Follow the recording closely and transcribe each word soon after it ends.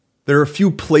There are a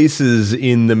few places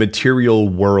in the material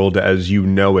world as you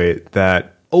know it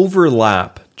that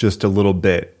overlap just a little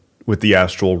bit with the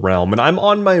astral realm, and I'm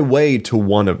on my way to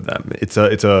one of them. It's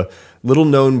a little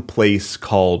known place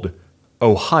called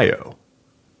Ohio.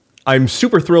 I'm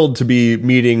super thrilled to be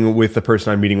meeting with the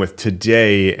person I'm meeting with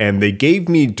today, and they gave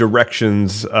me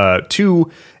directions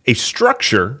to a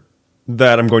structure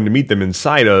that I'm going to meet them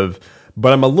inside of,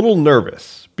 but I'm a little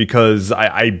nervous because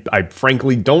I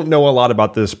frankly don't know a lot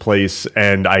about this place,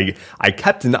 and I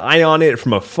kept an eye on it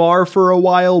from afar for a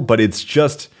while, but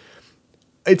it's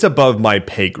above my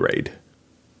pay grade.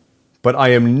 But I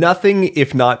am nothing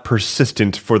if not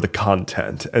persistent for the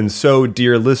content. And so,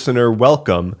 dear listener,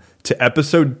 welcome to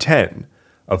episode 10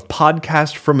 of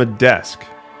Podcast from a Desk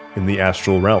in the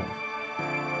Astral Realm.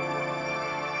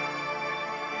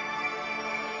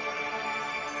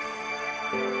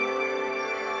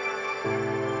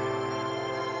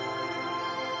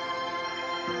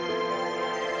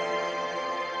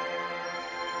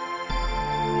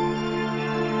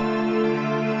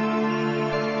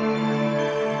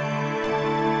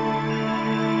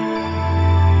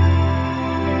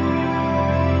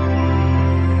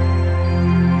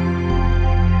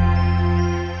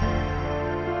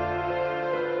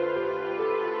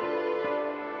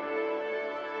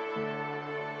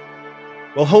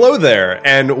 Well, hello there,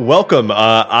 and welcome.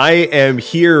 I am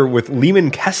here with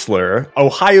Leeman Kessler,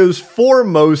 Ohio's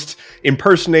foremost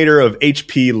impersonator of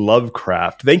H.P.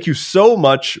 Lovecraft. Thank you so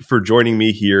much for joining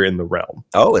me here in the realm.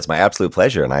 Oh, it's my absolute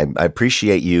pleasure, and I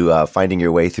appreciate you finding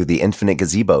your way through the infinite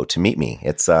gazebo to meet me.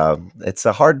 It's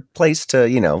a hard place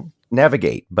to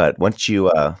navigate, but once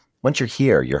you're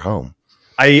here, you're home.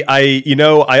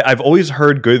 I've always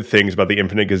heard good things about the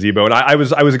Infinite Gazebo, and I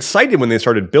was excited when they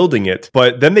started building it,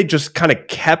 but then they just kind of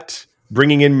kept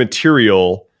bringing in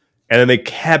material, and then they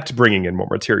kept bringing in more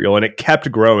material, and it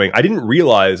kept growing. I didn't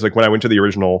realize, when I went to the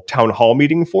original town hall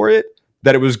meeting for it,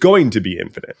 that it was going to be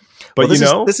infinite. But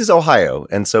this is Ohio,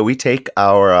 and so we take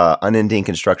our unending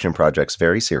construction projects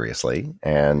very seriously,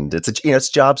 and it's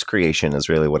jobs creation is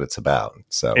really what it's about.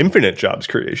 So infinite jobs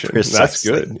creation.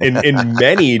 Precisely. That's good in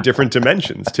many different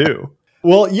dimensions too.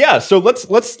 Well, yeah. So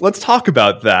let's talk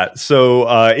about that. So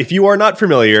if you are not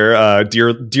familiar,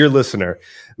 dear listener,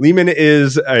 Leeman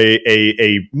is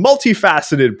a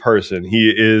multifaceted person.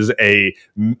 He is a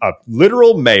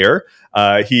literal mayor.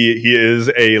 He is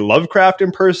a Lovecraft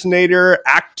impersonator,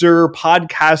 actor,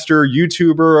 podcaster,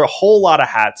 YouTuber, a whole lot of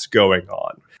hats going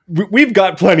on. We've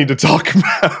got plenty to talk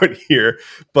about here,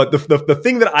 but the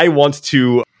thing that I want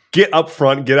to get up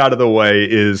front, get out of the way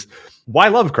is why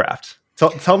Lovecraft?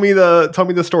 Tell me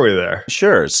the story there.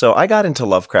 Sure. So I got into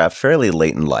Lovecraft fairly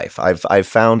late in life. I've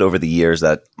found over the years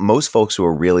that most folks who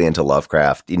are really into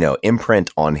Lovecraft,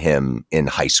 imprint on him in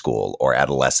high school or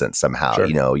adolescence somehow.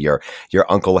 Sure.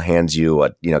 Your uncle hands you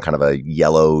a kind of a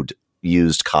yellowed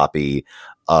used copy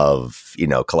of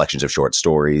collections of short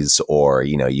stories, or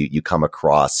you come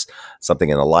across something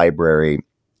in a library.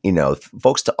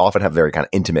 Folks often have a very kind of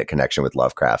intimate connection with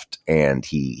Lovecraft, and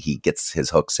he gets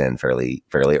his hooks in fairly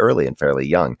early and fairly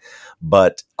young.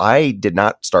 But I did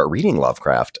not start reading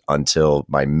Lovecraft until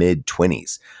my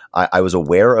mid-20s. I was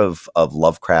aware of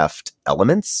Lovecraft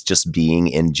elements just being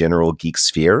in general geek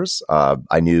spheres.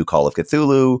 I knew Call of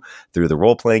Cthulhu through the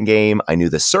role-playing game. I knew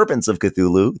the Serpents of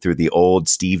Cthulhu through the old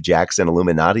Steve Jackson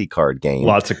Illuminati card game.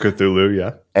 Lots of Cthulhu,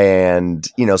 yeah. And,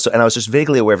 and I was just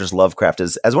vaguely aware of just Lovecraft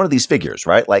as one of these figures,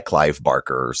 right? Like Clive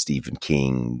Barker, Stephen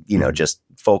King, just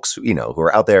folks, who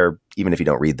are out there, even if you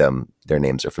don't read them, their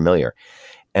names are familiar.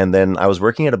 And then I was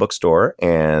working at a bookstore,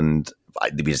 and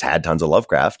we just had tons of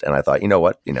Lovecraft, and I thought,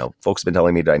 folks have been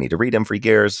telling me that I need to read him for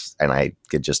years, and I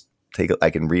could just I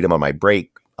can read him on my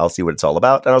break. I'll see what it's all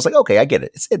about. And I was like, okay, I get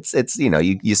it. It's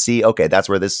you see, okay, that's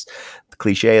where this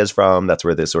cliche is from. That's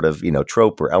where this sort of,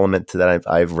 trope or element that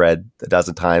I've read a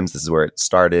dozen times. This is where it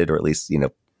started, or at least,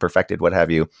 perfected, what have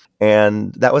you.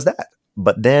 And that was that.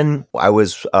 But then I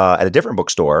was at a different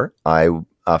bookstore.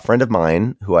 A friend of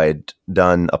mine who I had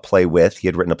done a play with, he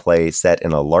had written a play set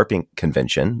in a LARPing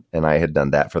convention, and I had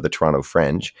done that for the Toronto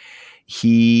Fringe.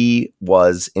 He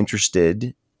was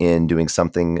interested in doing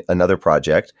another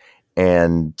project,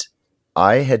 and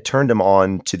I had turned him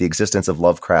on to the existence of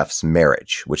Lovecraft's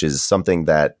marriage, which is something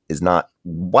that is not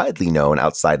widely known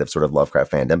outside of sort of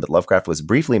Lovecraft fandom, but Lovecraft was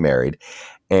briefly married.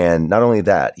 And not only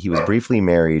that, he was briefly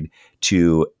married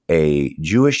to a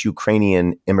Jewish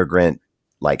Ukrainian immigrant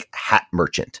hat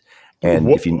merchant. And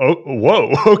okay,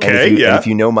 if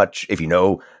you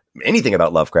know anything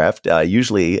about Lovecraft,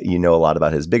 usually you know a lot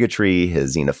about his bigotry,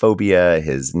 his xenophobia,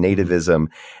 his nativism.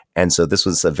 And so this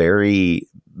was a very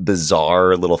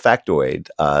bizarre little factoid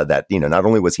that, not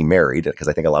only was he married, because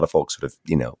I think a lot of folks sort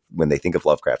of, when they think of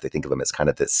Lovecraft, they think of him as kind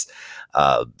of this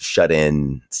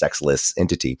shut-in, sexless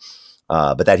entity.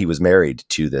 But that he was married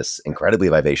to this incredibly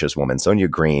vivacious woman, Sonia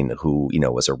Green, who,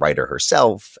 was a writer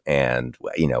herself and,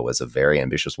 was a very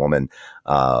ambitious woman.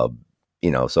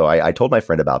 So I told my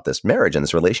friend about this marriage and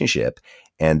this relationship,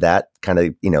 and that kind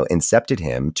of, incepted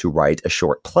him to write a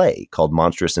short play called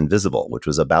Monstrous Invisible, which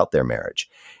was about their marriage.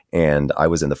 And I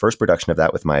was in the first production of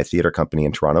that with my theater company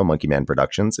in Toronto, Monkey Man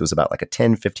Productions. It was about like a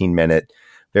 10, 15 minute,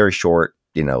 very short,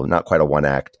 not quite a one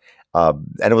act. And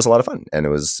it was a lot of fun. And it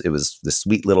was this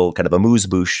sweet little kind of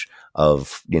amuse-bouche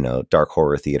of, dark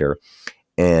horror theater.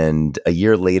 And a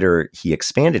year later, he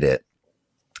expanded it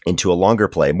into a longer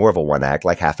play, more of a one act,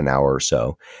 like half an hour or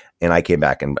so. And I came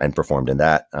back and performed in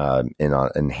that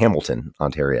in Hamilton,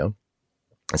 Ontario,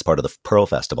 as part of the Pearl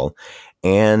Festival.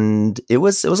 And it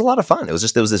was a lot of fun. There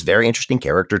was this very interesting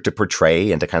character to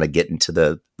portray and to kind of get into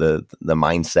the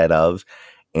mindset of.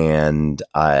 And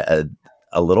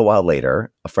a little while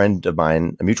later, a friend of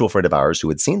mine, a mutual friend of ours who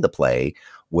had seen the play,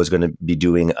 was going to be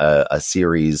doing a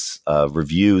series of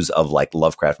reviews of like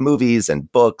Lovecraft movies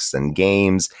and books and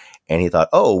games. And he thought,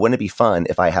 oh, wouldn't it be fun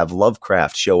if I have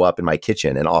Lovecraft show up in my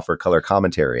kitchen and offer color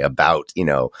commentary about,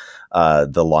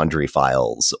 the Laundry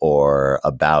Files, or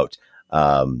about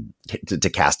to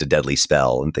cast a deadly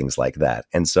spell and things like that.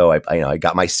 And so I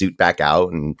got my suit back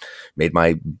out and made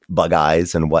my bug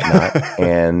eyes and whatnot.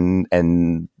 and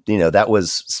that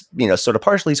was, sort of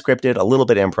partially scripted, a little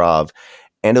bit improv.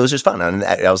 And it was just fun. And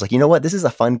I was like, you know what? This is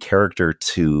a fun character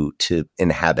to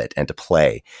inhabit and to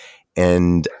play.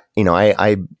 And,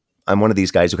 I'm one of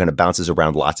these guys who kind of bounces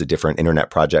around lots of different internet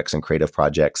projects and creative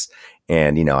projects.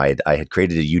 And, I had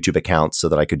created a YouTube account so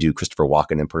that I could do Christopher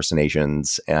Walken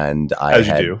impersonations. And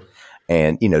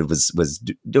was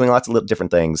doing lots of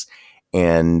different things.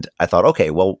 And I thought,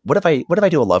 okay, well, what if I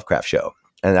do a Lovecraft show?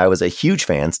 And I was a huge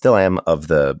fan, still am, of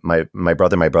my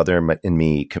brother and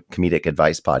me comedic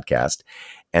advice podcast.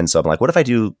 And so I'm like, what if I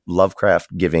do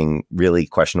Lovecraft giving really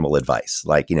questionable advice?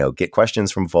 Like, get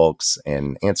questions from folks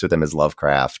and answer them as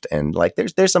Lovecraft. And like,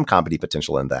 there's some comedy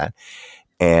potential in that.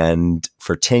 And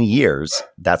for 10 years,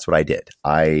 that's what I did.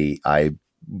 I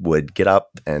would get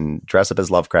up and dress up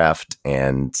as Lovecraft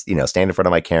and, stand in front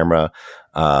of my camera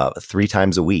 3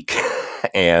 times a week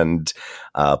and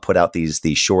put out these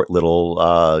short little,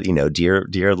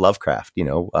 dear Lovecraft,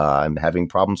 I'm having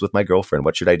problems with my girlfriend.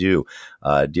 What should I do?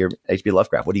 Dear H.P.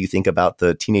 Lovecraft, what do you think about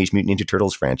the Teenage Mutant Ninja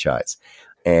Turtles franchise?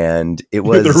 And it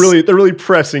was they're really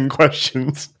pressing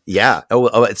questions. Yeah.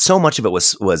 So much of it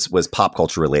was pop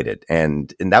culture related.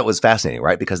 And that was fascinating,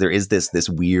 right? Because there is this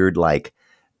weird, like,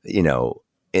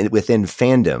 within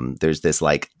fandom, there's this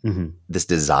like this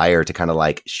desire to kind of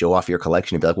like show off your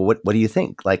collection and be like, well, what do you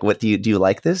think? Like, what do you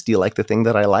like this? Do you like the thing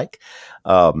that I like?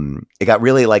 It got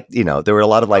really like, there were a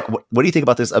lot of like, what do you think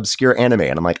about this obscure anime?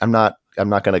 And I'm like, I'm not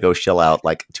going to go shell out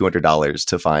like $200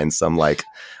 to find some like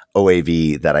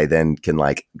OAV that I then can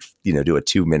like, do a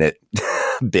 2-minute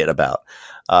bit about.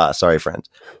 Sorry, friend.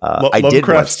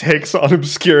 Lovecraft's takes on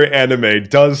obscure anime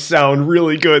does sound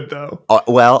really good, though.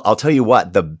 Well, I'll tell you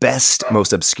what. The best,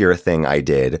 most obscure thing I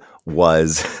did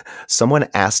was someone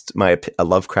asked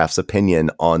Lovecraft's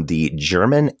opinion on the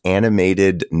German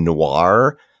animated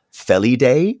noir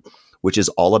Felidae, which is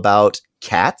all about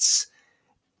cats,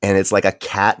 and it's like a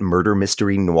cat murder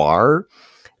mystery noir.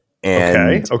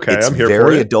 And okay, it's I'm here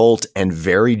very for it. adult and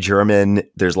very German.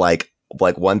 There's like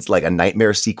once like a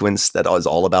nightmare sequence that is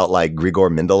all about like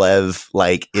Grigor Mendeleev.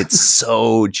 Like it's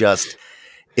so just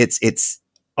it's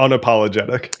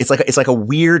unapologetic. It's like a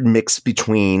weird mix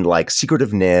between like Secret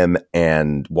of Nim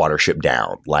and Watership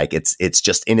Down. Like it's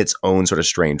just in its own sort of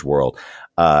strange world.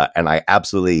 And I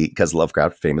absolutely, because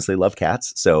Lovecraft famously loved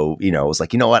cats. So, I was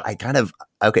like, you know what?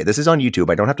 Okay, this is on YouTube.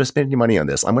 I don't have to spend any money on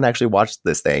this. I'm going to actually watch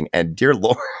this thing. And dear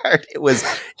Lord, it was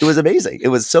amazing. It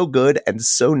was so good and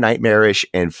so nightmarish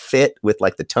and fit with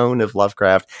like the tone of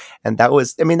Lovecraft. And that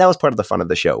was part of the fun of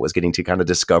the show, was getting to kind of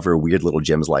discover weird little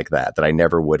gems like that I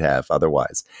never would have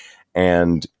otherwise.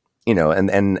 And,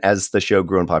 and as the show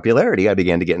grew in popularity, I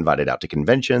began to get invited out to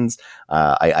conventions.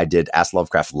 I did Ask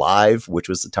Lovecraft Live, which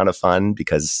was a ton of fun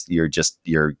because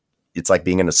it's like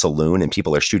being in a saloon and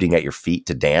people are shooting at your feet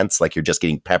to dance. Like you're just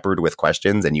getting peppered with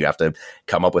questions and you have to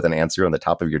come up with an answer on the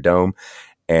top of your dome.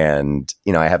 And,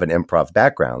 I have an improv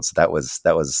background. So that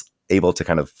was able to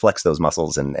kind of flex those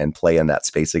muscles and play in that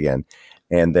space again.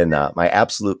 And then my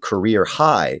absolute career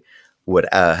high would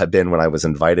have been when I was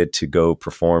invited to go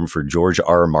perform for George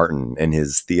R. R. Martin in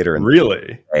his theater.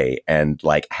 Really? And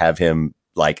like have him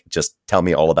like just tell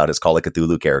me all about his Call of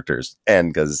Cthulhu characters,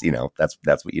 and because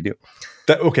that's what you do.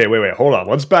 Okay, wait, hold on.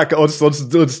 Let's back.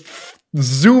 Let's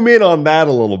zoom in on that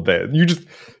a little bit.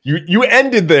 You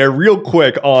ended there real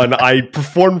quick on I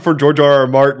performed for George R. R.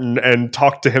 Martin and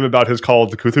talked to him about his Call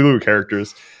of the Cthulhu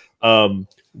characters.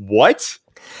 What?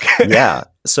 Yeah.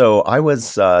 So I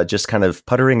was just kind of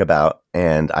puttering about,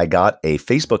 and I got a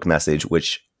Facebook message,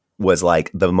 which was like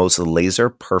the most laser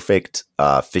perfect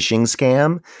phishing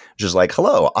scam. Just like,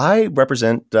 hello, I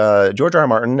represent George R. R.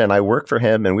 Martin and I work for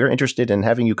him and we're interested in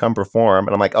having you come perform.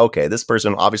 And I'm like, okay, this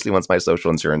person obviously wants my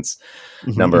social insurance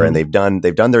number, and they've done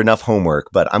their enough homework,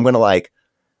 but I'm going to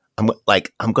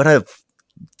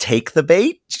take the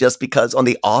bait just because on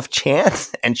the off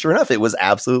chance. And sure enough, it was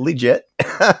absolutely legit.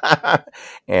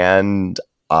 And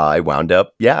I wound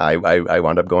up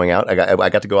going out. I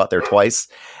got to go out there twice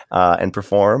and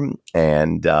perform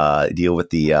and deal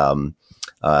with the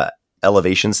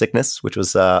elevation sickness, which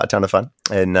was a ton of fun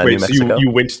in New Mexico. You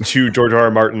went to George R.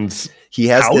 R. Martin's he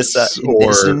has house,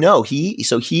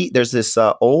 there's this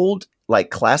old like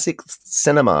classic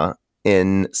cinema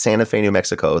in Santa Fe, New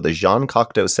Mexico, the Jean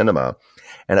Cocteau Cinema.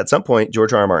 And at some point,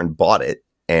 George R. R. Martin bought it,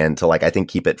 and to I think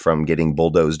keep it from getting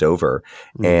bulldozed over,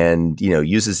 and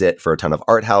uses it for a ton of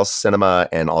art house cinema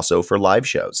and also for live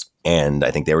shows. And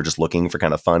I think they were just looking for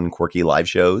kind of fun, quirky live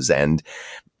shows, and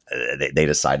they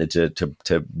decided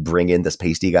to bring in this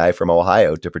pasty guy from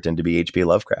Ohio to pretend to be H.P.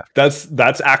 Lovecraft.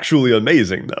 That's actually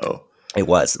amazing, though. It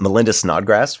was. Melinda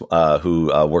Snodgrass,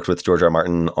 who worked with George R. R.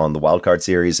 Martin on the Wildcard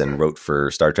series and wrote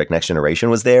for Star Trek Next Generation,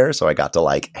 was there. So I got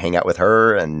to hang out with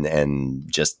her and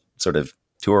just sort of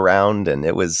tour around. And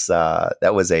it was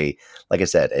that was like I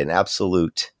said, an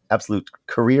absolute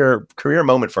career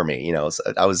moment for me. So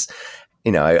I was,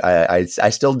 I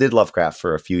still did Lovecraft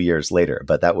for a few years later,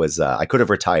 but that was I could have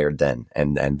retired then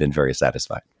and been very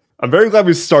satisfied. I'm very glad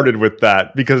we started with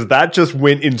that, because that just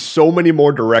went in so many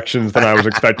more directions than I was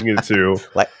expecting it to.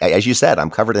 Like, as you said, I'm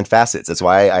covered in facets. That's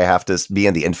why I have to be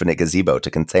in the infinite gazebo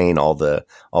to contain all the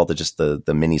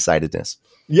many-sidedness.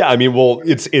 Yeah, I mean, well,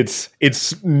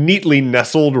 it's neatly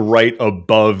nestled right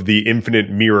above the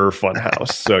infinite mirror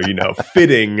funhouse. So,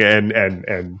 fitting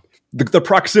and the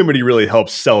proximity really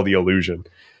helps sell the illusion.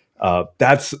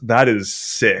 That is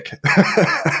sick.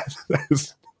 That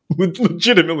is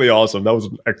legitimately awesome. That was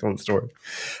an excellent story.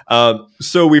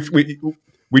 So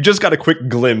we just got a quick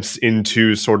glimpse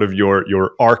into sort of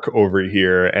your arc over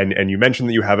here, and you mentioned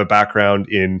that you have a background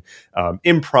in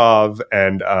improv,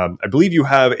 and I believe you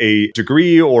have a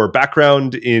degree or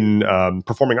background in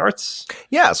performing arts.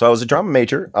 Yeah, so I was a drama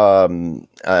major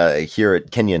here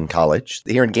at Kenyon College,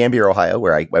 here in Gambier, Ohio,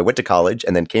 where I went to college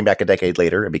and then came back a decade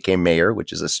later and became mayor,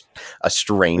 which is a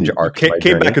strange arc.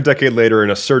 Came back a decade later and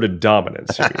asserted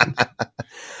dominance.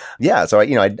 Yeah, so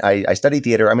I studied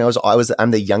theater. I mean,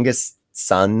 I'm the youngest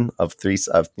son of three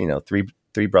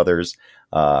brothers.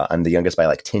 I'm the youngest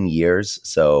by 10 years.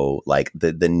 So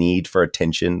the need for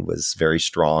attention was very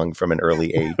strong from an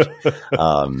early age.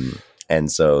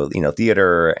 And so,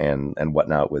 theater and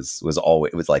whatnot was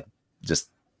always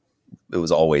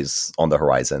on the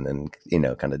horizon and,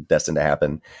 kind of destined to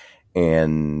happen.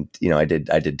 And, I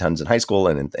did tons in high school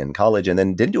and in college, and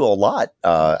then didn't do a lot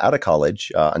out of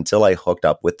college until I hooked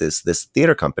up with this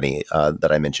theater company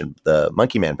that I mentioned, the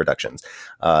Monkey Man Productions.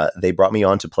 They brought me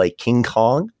on to play King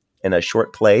Kong in a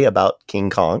short play about King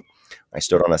Kong. I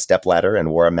stood on a stepladder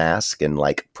and wore a mask and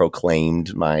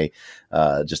proclaimed my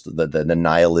just the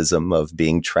nihilism of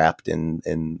being trapped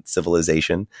in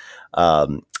civilization.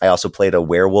 I also played a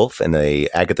werewolf in a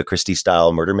Agatha Christie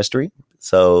style murder mystery.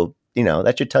 So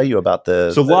that should tell you about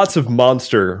lots of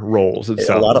monster roles.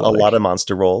 A lot of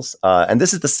monster roles. And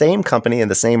this is the same company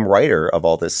and the same writer of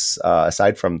all this,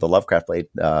 aside from the Lovecraft play.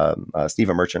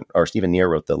 Stephen Neer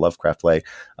wrote the Lovecraft play,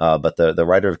 but the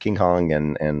writer of King Kong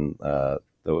and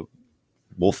the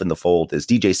Wolf in the Fold is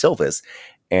DJ Silvas.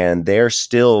 And they're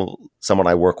still someone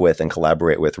I work with and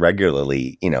collaborate with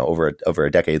regularly, over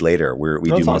a decade later. We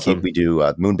do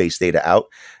Moonbase Theta Out.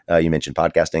 You mentioned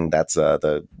podcasting. That's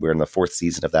we're in the 4th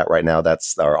season of that right now.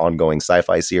 That's our ongoing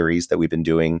sci-fi series that we've been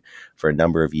doing for a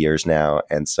number of years now.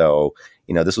 And so,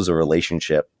 this was a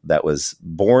relationship that was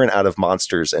born out of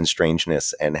monsters and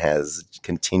strangeness and has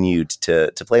continued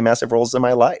to play massive roles in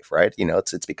my life, right?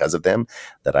 It's because of them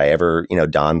that I ever,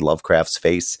 donned Lovecraft's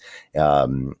face.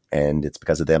 And it's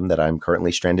because of them that I'm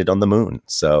currently stranded on the moon.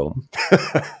 So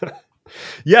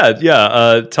yeah.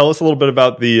 Tell us a little bit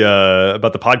about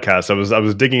the podcast. I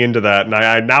was digging into that, and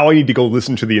I need to go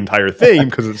listen to the entire thing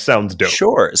because it sounds dope.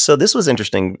 Sure. So this was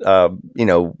interesting.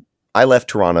 I left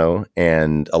Toronto,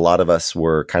 and a lot of us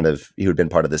were kind of, who had been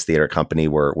part of this theater company,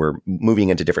 were moving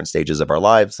into different stages of our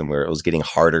lives, and where it was getting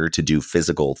harder to do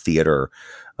physical theater,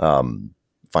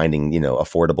 finding,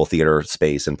 affordable theater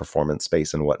space and performance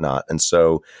space and whatnot. And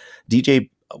so DJ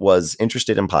was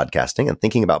interested in podcasting and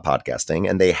thinking about podcasting,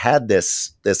 and they had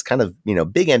this kind of,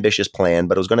 big ambitious plan,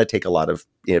 but it was going to take a lot of,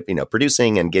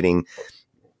 producing and getting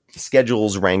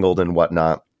schedules wrangled and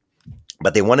whatnot.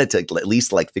 But they wanted to at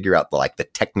least like figure out the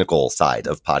technical side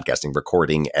of podcasting,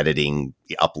 recording, editing,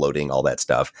 uploading, all that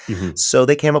stuff. Mm-hmm. So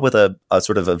they came up with a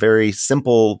sort of a very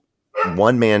simple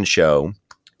one-man show,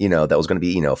 that was going to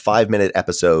be, 5-minute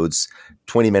episodes,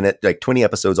 20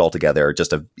 episodes altogether,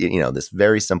 just this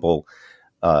very simple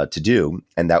to do.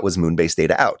 And that was Moonbase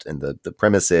Data Out. And the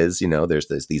premise is, there's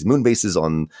these moon bases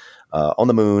on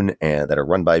the moon, and that are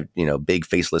run by, big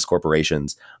faceless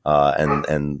corporations.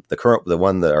 And the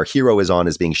one that our hero is on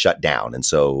is being shut down. And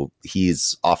so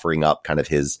he's offering up kind of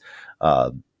his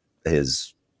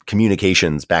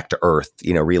communications back to Earth,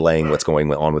 relaying what's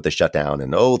going on with the shutdown,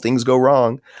 and, things go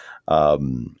wrong.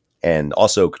 And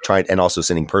also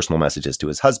sending personal messages to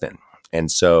his husband. And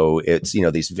so it's,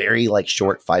 these very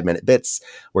short 5-minute bits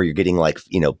where you're getting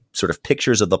sort of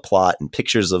pictures of the plot and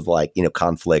pictures of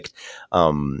conflict.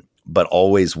 But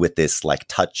always with this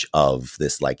touch of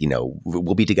this,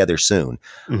 we'll be together soon.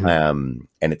 Mm-hmm.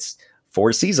 And it's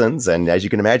 4 seasons. And as you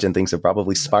can imagine, things have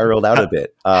probably spiraled out a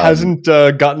bit. Hasn't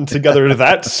gotten together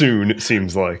that soon, it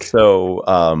seems like. So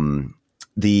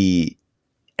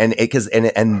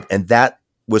that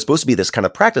was supposed to be this kind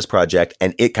of practice project,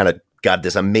 and it kind of got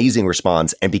this amazing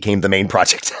response and became the main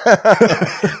project.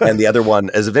 And the other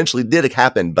one eventually did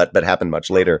happen, but happened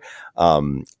much later.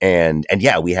 And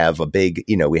yeah, we have a big,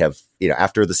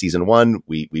 after the season 1,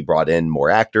 we brought in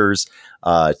more actors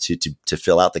to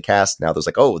fill out the cast. Now there's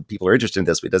people are interested in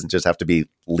this. It doesn't just have to be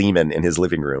Leeman in his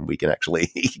living room. We can actually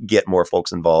get more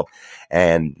folks involved,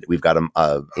 and we've got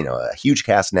a huge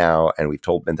cast now, and we've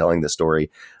been telling this story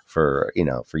for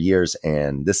years,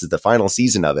 and this is the final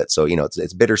season of it. So,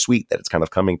 it's bittersweet that it's kind of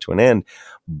coming to an end,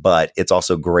 but it's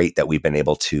also great that we've been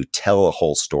able to tell a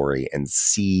whole story and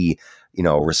see,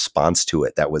 a response to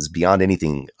it that was beyond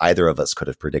anything either of us could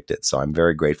have predicted. So I'm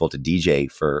very grateful to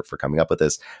DJ for coming up with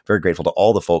this. Very grateful to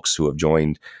all the folks who have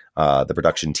joined the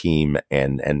production team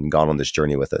and gone on this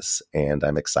journey with us. And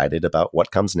I'm excited about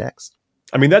what comes next.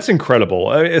 I mean, that's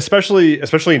incredible,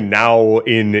 especially now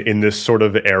in this sort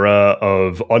of era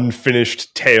of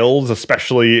unfinished tales,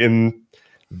 especially in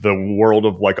the world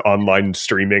of online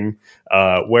streaming,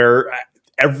 where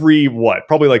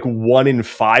probably 1 in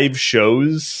 5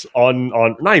 shows on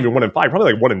not even 1 in 5,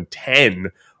 probably 1 in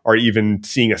 10 are even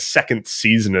seeing a second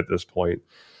season at this point.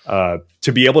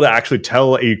 To be able to actually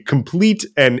tell a complete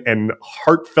and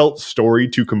heartfelt story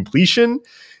to completion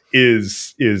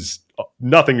is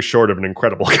nothing short of an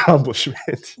incredible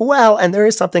accomplishment. Well, and there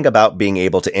is something about being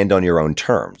able to end on your own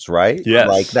terms, right?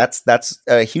 Yes. That's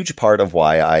a huge part of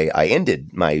why I ended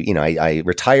my, I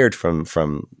retired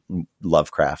from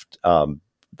Lovecraft.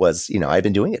 I've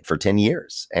been doing it for 10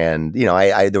 years, and,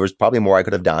 there was probably more I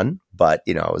could have done, but,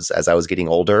 as I was getting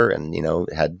older and,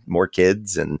 had more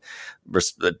kids and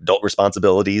adult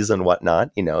responsibilities and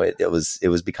whatnot, it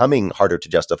was becoming harder to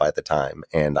justify at the time.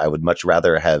 And I would much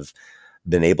rather have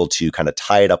been able to kind of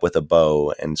tie it up with a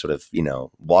bow and sort of,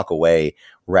 walk away,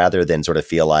 rather than sort of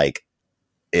feel like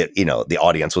it, the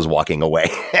audience was walking away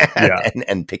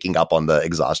and picking up on the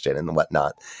exhaustion and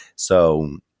whatnot.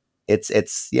 So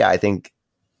I think,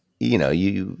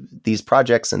 these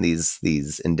projects and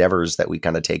these endeavors that we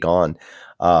kind of take on,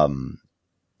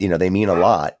 they mean a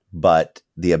lot, but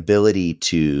the ability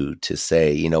to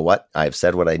say, what, I've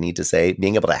said what I need to say,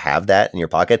 being able to have that in your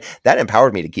pocket, that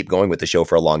empowered me to keep going with the show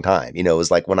for a long time. It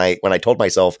was like when I told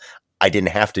myself I didn't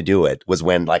have to do it, was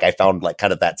when I found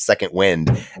kind of that second wind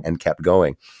and kept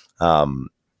going.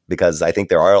 Because I think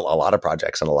there are a lot of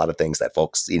projects and a lot of things that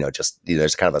folks,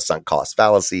 there's kind of a sunk cost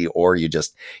fallacy, or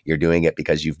you're doing it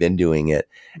because you've been doing it.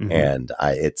 Mm-hmm.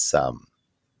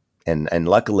 And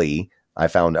luckily I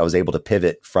found I was able to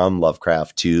pivot from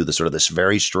Lovecraft to the sort of this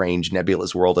very strange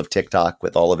nebulous world of TikTok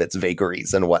with all of its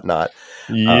vagaries and whatnot.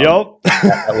 Yep.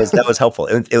 That was helpful.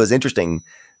 It was interesting.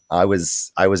 I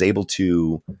was able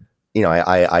to,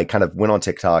 I kind of went on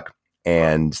TikTok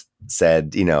and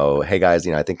said, hey guys,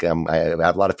 I think I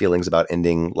have a lot of feelings about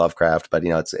ending Lovecraft, but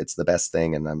it's the best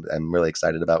thing, and I'm really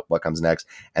excited about what comes next.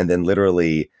 And then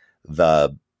literally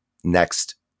the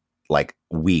next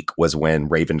week was when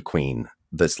Raven Queen,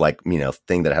 this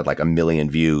thing that had 1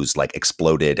 million views,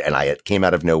 exploded, and it came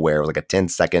out of nowhere. It was a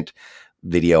 10-second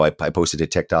video I posted to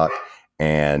TikTok,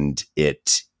 and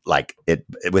it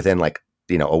within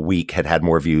a week had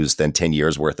more views than 10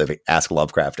 years worth of Ask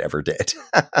Lovecraft ever did.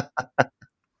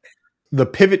 The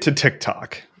pivot to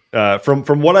TikTok,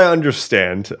 from what I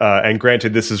understand, and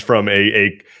granted, this is from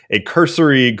a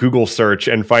cursory Google search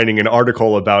and finding an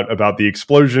article about the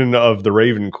explosion of the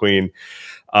Raven Queen.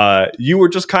 You were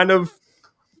just kind of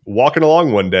walking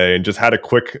along one day and just had a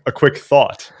quick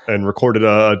thought and recorded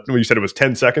you said it was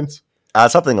 10 seconds?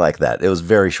 Something like that. It was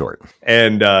very short.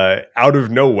 And out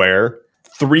of nowhere,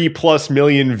 3+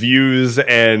 million views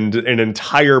and an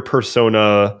entire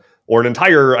persona, or an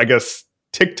entire, I guess,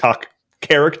 TikTok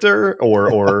character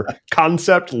or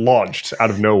concept launched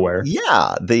out of nowhere.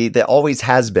 Yeah, the always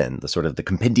has been the sort of the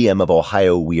compendium of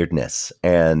Ohio weirdness,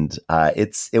 and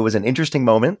it was an interesting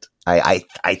moment. I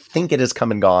think it has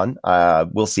come and gone.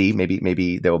 We'll see.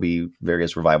 Maybe there will be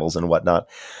various revivals and whatnot.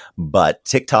 But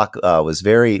TikTok was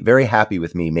very, very happy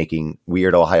with me making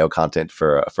weird Ohio content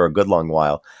for a good long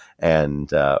while.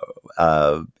 And it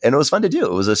was fun to do.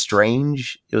 It was a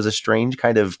strange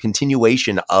kind of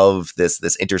continuation of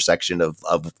this intersection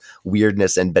of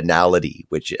weirdness and banality,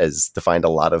 which has defined a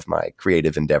lot of my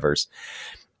creative endeavors.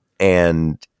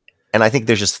 And I think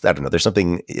there's just, I don't know, there's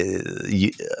something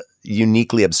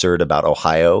uniquely absurd about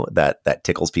Ohio that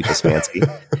tickles people's fancy.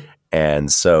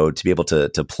 And so to be able to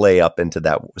play up into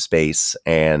that space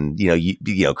and,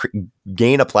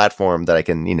 gain a platform that I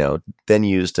can, then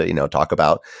use to, talk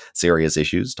about serious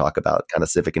issues, talk about kind of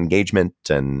civic engagement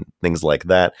and things like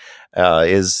that,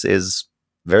 is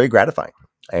very gratifying.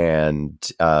 And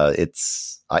having,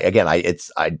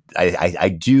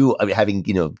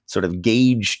 sort of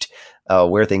gauged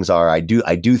where things are, I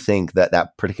do think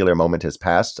that particular moment has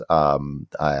passed.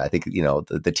 I think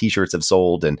the t-shirts have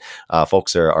sold and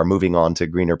folks are moving on to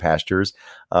greener pastures.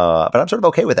 But I'm sort of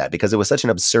okay with that because it was such an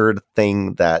absurd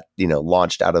thing that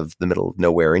launched out of the middle of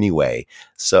nowhere anyway.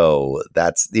 So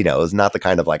that's it's not the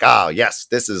kind of like, oh yes,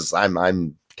 this is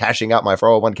I'm cashing out my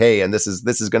 401k and this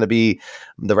is going to be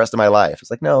the rest of my life. It's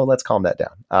like, no, let's calm that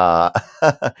down. But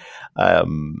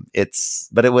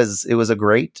it was a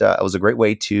great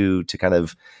way to kind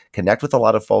of connect with a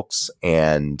lot of folks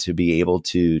and to be able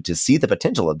to see the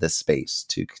potential of this space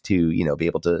to be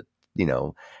able to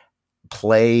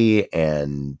play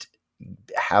and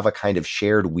have a kind of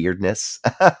shared weirdness,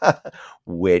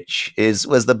 which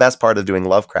was the best part of doing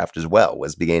Lovecraft as well,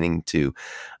 was beginning to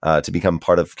become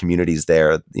part of communities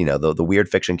there. The weird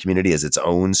fiction community is its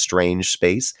own strange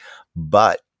space,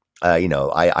 but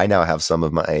I now have some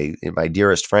of my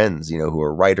dearest friends, who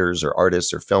are writers or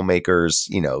artists or filmmakers,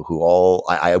 who all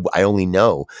I only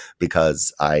know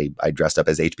because I dressed up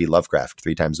as H.P. Lovecraft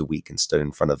 3 times a week and stood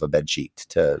in front of a bedsheet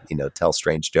to, tell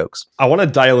strange jokes. I want to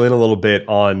dial in a little bit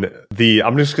on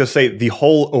I'm just going to say the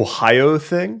whole Ohio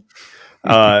thing.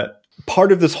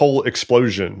 Part of this whole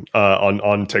explosion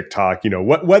on TikTok,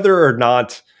 whether or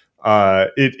not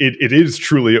it is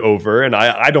truly over, and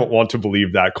I don't want to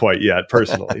believe that quite yet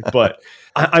personally, but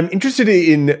I'm interested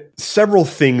in several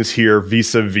things here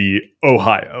vis-a-vis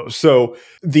Ohio. So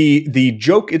the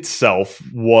joke itself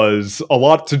was a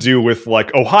lot to do with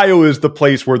like Ohio is the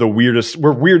place where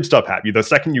where weird stuff happens. The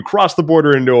second you cross the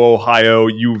border into Ohio,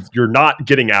 you're not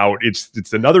getting out.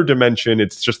 It's another dimension.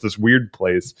 It's just this weird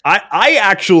place.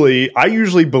 I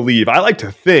usually believe, I like to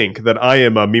think that I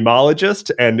am a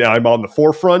memologist and I'm on the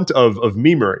forefront of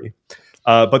memery.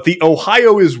 But the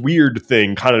Ohio is weird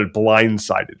thing kind of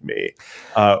blindsided me.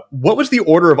 What was the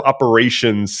order of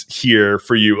operations here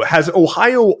for you? Has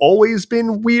Ohio always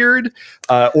been weird?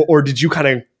 Or did you kind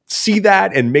of see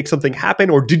that and make something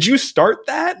happen? Or did you start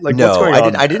that? Like, no, what's going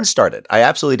on? I didn't start it. I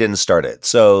absolutely didn't start it.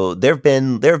 So there have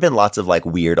been lots of like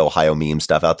weird Ohio meme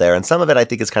stuff out there. And some of it I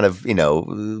think is kind of,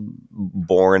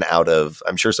 born out of,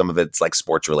 I'm sure some of it's like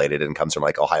sports related and comes from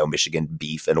like Ohio, Michigan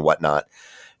beef and whatnot.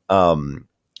 In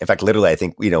fact, literally, I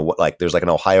think, like there's like an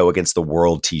Ohio against the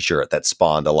world t-shirt that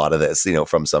spawned a lot of this,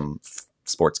 from some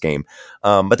sports game.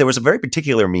 But there was a very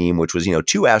particular meme, which was, 2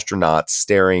 astronauts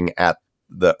staring at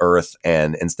the Earth.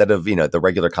 And instead of, the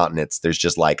regular continents, there's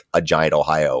just like a giant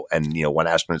Ohio. And, one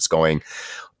astronaut's going,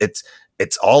 it's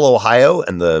all Ohio.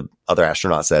 And the other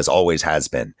astronaut says always has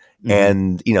been.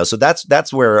 Mm-hmm. And, so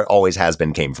that's where always has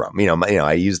been came from.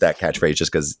 I use that catchphrase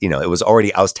just because, it was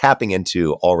already, I was tapping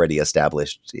into already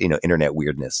established, internet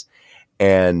weirdness.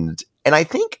 And I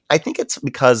think it's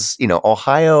because,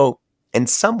 Ohio in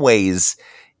some ways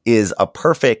is a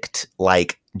perfect,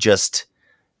 like just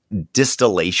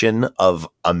distillation of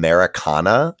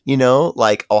Americana,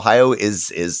 like Ohio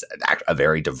is a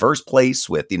very diverse place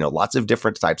with, lots of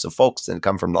different types of folks and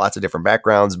come from lots of different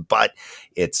backgrounds, but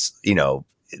it's,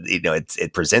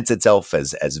 it presents itself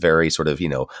as very sort of,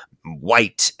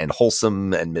 white and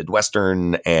wholesome and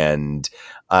Midwestern, and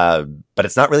but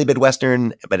it's not really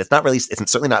Midwestern, but it's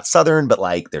certainly not Southern, but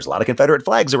like there's a lot of Confederate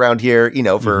flags around here,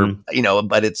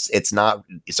 but it's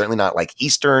certainly not like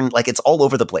Eastern, like it's all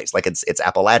over the place. Like it's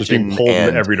Appalachian, being pulled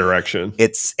in every direction.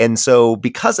 And so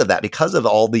because of that, because of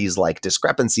all these like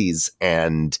discrepancies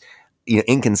and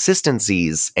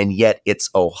inconsistencies, and yet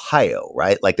it's Ohio,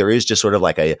 right? Like there is just sort of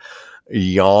like a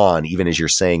yawn, even as you're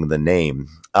saying the name.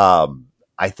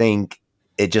 I think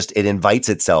it invites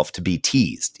itself to be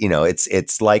teased.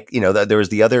 It's like, there was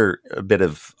the other bit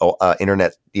of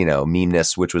internet,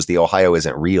 memeness, which was the Ohio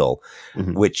isn't real,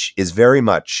 which is very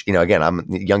much, again, I'm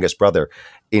the youngest brother,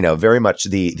 very much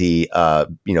the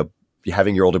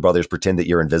having your older brothers pretend that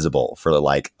you're invisible for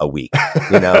like a week,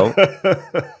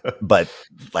 but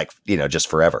like, just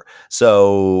forever.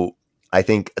 So I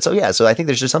think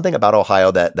there's just something about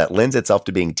Ohio that lends itself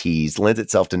to being teased, lends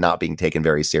itself to not being taken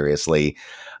very seriously.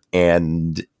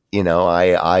 And,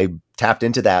 I tapped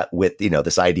into that with,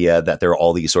 this idea that there are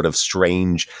all these sort of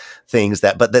strange things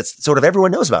but that's sort of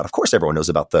everyone knows about. Of course, everyone knows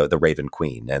about the Raven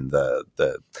Queen and the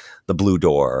Blue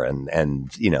Door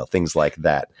and things like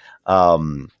that.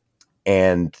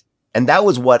 And that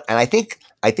was and I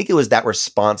think it was that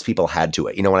response people had to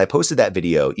it. When I posted that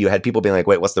video, you had people being like,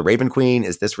 wait, what's the Raven Queen?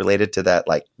 Is this related to that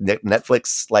like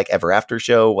Netflix, like Ever After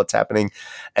show? What's happening?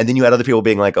 And then you had other people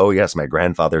being like, oh yes, my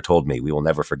grandfather told me, we will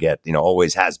never forget,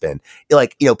 always has been.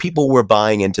 Like, people were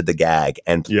buying into the gag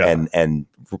and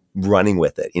running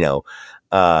with it,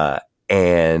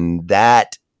 and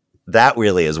that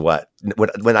really is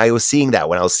when I was seeing that,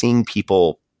 when I was seeing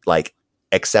people like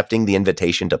accepting the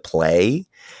invitation to play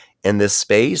in this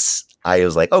space, I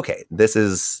was like, okay, this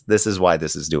is why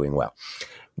this is doing well.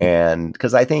 And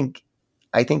because I think,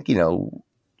 the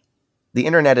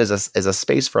internet is a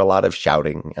space for a lot of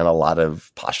shouting and a lot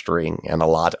of posturing and a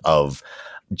lot of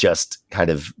just kind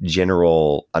of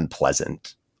general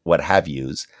unpleasant what have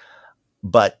yous.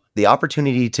 But the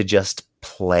opportunity to just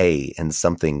play in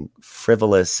something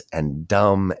frivolous and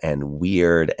dumb and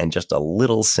weird and just a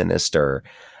little sinister,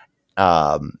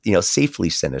 safely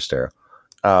sinister.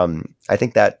 I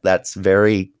think that's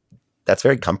very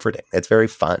comforting. It's very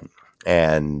fun.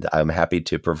 And I'm happy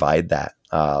to provide that,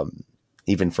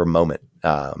 even for a moment,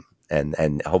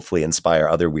 and hopefully inspire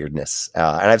other weirdness. And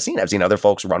I've seen other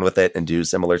folks run with it and do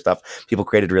similar stuff. People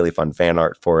created really fun fan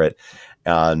art for it.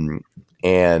 That's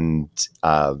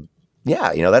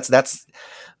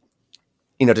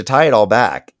to tie it all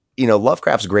back,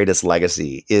 Lovecraft's greatest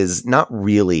legacy is not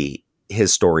really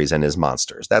his stories and his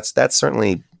monsters. That's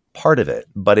certainly part of it,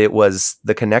 but it was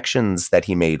the connections that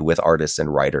he made with artists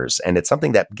and writers. And it's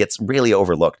something that gets really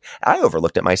overlooked. I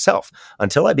overlooked it myself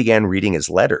until I began reading his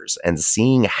letters and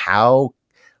seeing how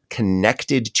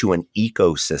connected to an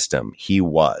ecosystem he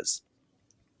was.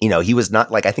 He was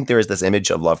not like, I think there is this image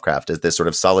of Lovecraft as this sort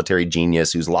of solitary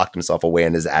genius who's locked himself away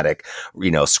in his attic,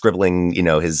 scribbling,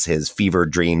 his fevered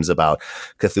dreams about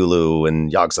Cthulhu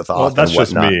and Yog-Sothoth. Well, that's and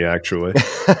whatnot. just me, actually.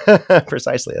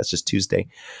 Precisely. That's just Tuesday.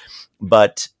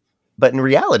 But in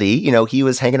reality, he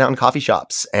was hanging out in coffee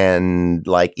shops and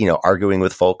like, arguing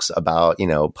with folks about,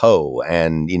 Poe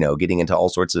and, getting into all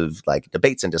sorts of like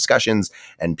debates and discussions,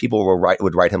 and people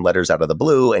would write him letters out of the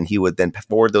blue, and he would then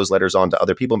forward those letters on to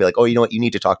other people and be like, oh, you know what, you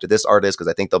need to talk to this artist because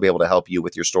I think they'll be able to help you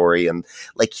with your story. And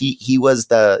like, he was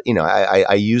the,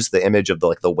 I use the image of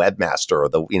the webmaster or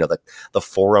the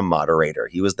forum moderator.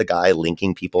 He was the guy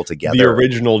linking people together. The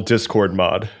original Discord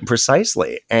mod.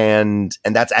 Precisely. And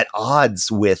that's at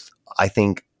odds with, I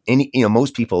think,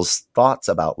 most people's thoughts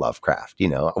about Lovecraft,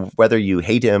 whether you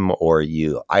hate him or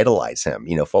you idolize him,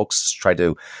 folks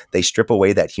they strip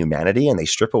away that humanity and they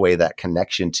strip away that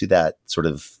connection to that sort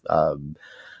of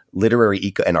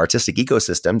literary and artistic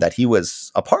ecosystem that he was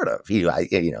a part of.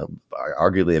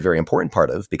 Arguably a very important part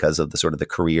of, because of the sort of the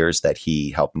careers that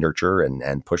he helped nurture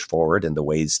and push forward, and the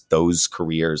ways those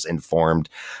careers informed,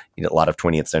 a lot of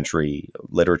 20th century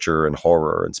literature and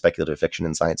horror and speculative fiction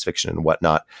and science fiction and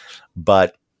whatnot.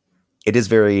 But it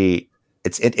is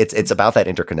it's about that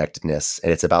interconnectedness,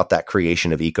 and it's about that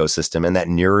creation of ecosystem and that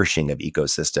nourishing of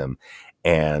ecosystem.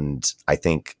 And I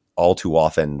think all too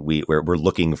often we're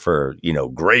looking for,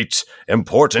 great,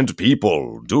 important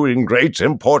people doing great,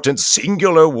 important,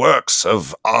 singular works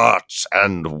of art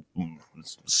and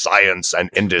science and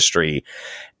industry.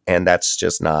 And that's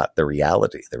just not the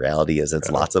reality. The reality is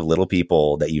it's lots of little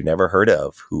people that you never heard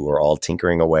of who are all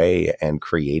tinkering away and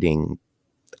creating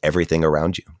everything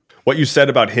around you. What you said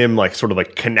about him, like sort of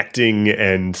like connecting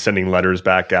and sending letters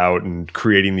back out and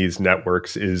creating these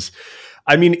networks, is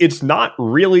I mean, it's not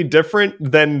really different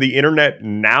than the internet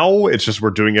now. It's just we're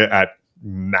doing it at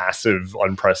massive,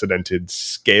 unprecedented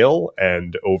scale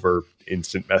and over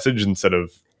instant message instead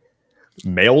of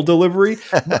mail delivery.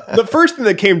 The first thing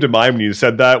that came to mind when you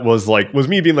said that was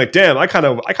me being like, damn, I kind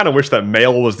of wish that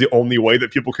mail was the only way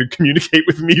that people could communicate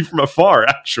with me from afar,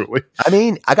 actually. I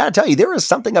mean, I got to tell you, there is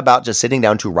something about just sitting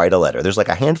down to write a letter. There's like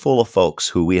a handful of folks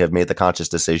who we have made the conscious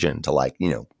decision to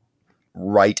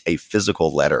write a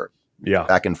physical letter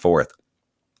back and forth.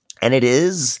 And it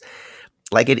is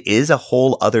a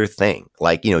whole other thing.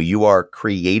 Like, you are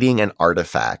creating an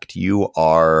artifact. You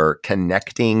are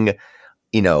connecting,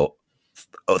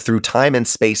 through time and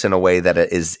space in a way that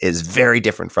is very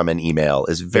different from an email,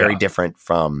 is very different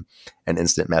from an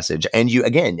instant message. And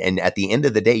and at the end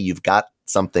of the day, you've got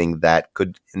something that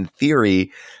could, in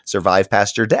theory, survive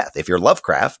past your death. If you're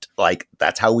Lovecraft,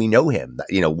 that's how we know him,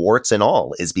 warts and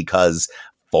all, is because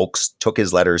folks took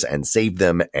his letters and saved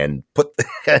them and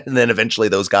and then eventually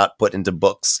those got put into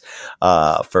books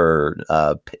for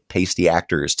pasty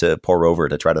actors to pour over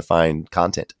to try to find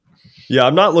content. Yeah,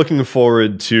 I'm not looking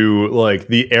forward to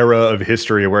the era of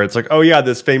history where it's like, oh yeah,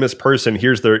 this famous person,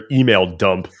 here's their email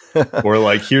dump, or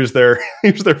here's their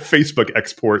Facebook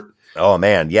export. Oh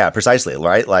man, yeah, precisely,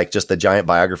 right? Like just the giant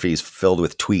biographies filled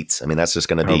with tweets. I mean, that's just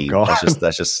going to be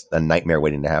that's just a nightmare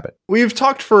waiting to happen. We've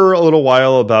talked for a little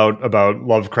while about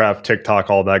Lovecraft, TikTok,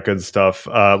 all that good stuff.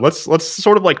 Let's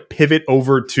sort of pivot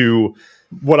over to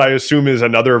what I assume is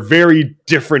another very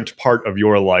different part of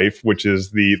your life, which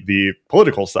is the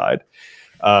political side.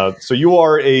 So you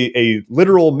are a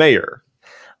literal mayor.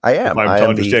 I am. If I'm to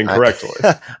understand correctly.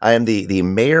 I am the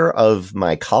mayor of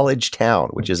my college town,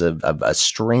 which is a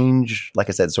strange, like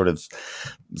I said, sort of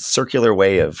circular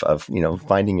way of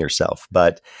finding yourself.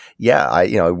 But yeah,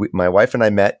 my wife and I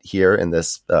met here in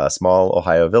this small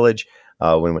Ohio village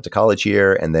when we went to college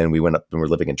here, and then we went up and we're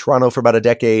living in Toronto for about a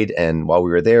decade. And while we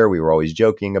were there, we were always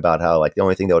joking about how the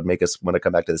only thing that would make us want to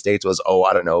come back to the States was,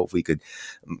 I don't know if we could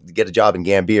get a job in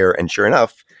Gambier. And sure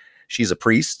enough, she's a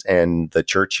priest, and the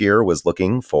church here was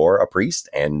looking for a priest,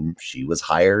 and she was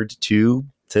hired to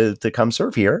come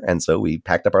serve here. And so we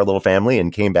packed up our little family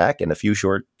and came back. And a few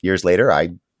short years later,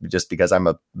 just because I'm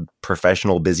a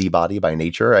professional busybody by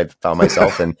nature, I found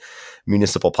myself in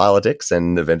municipal politics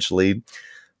and eventually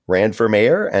ran for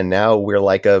mayor. And now we're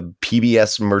like a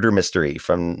PBS murder mystery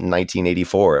from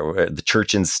 1984, the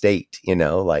church and state,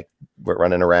 we're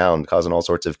running around causing all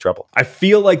sorts of trouble. I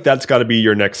feel like that's got to be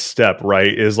your next step,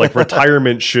 right? Is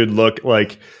retirement should look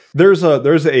like there's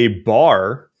a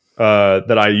bar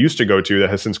that I used to go to that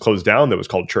has since closed down that was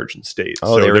called Church and State.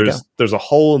 Oh, so there's a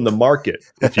hole in the market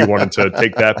if you wanted to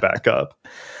take that back up.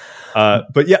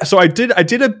 But yeah, so I did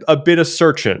a bit of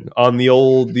searching on the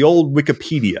old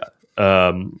Wikipedia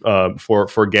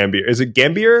for Gambier. Is it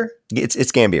Gambier?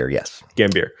 It's Gambier, yes.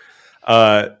 Gambier.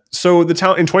 So the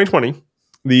town in 2020,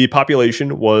 the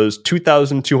population was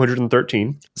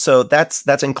 2,213. So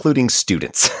that's including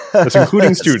students. That's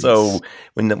including students. So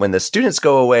when the students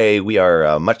go away, we are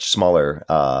a much smaller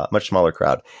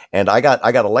crowd. And I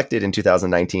got elected in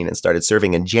 2019 and started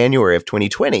serving in January of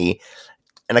 2020.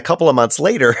 And a couple of months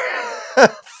later,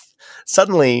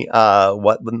 suddenly,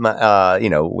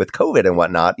 with COVID and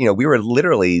whatnot, we were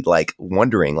literally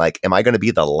wondering, am I going to be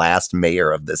the last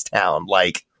mayor of this town?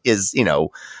 Because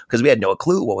we had no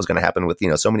clue what was going to happen with,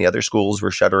 so many other schools were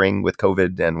shuttering with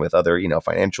COVID and with other,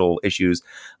 financial issues.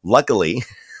 Luckily,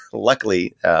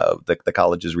 the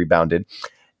college has rebounded,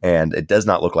 and it does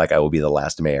not look like I will be the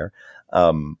last mayor.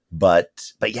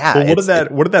 But yeah. Well,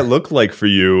 what did that look like for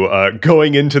you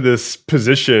going into this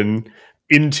position,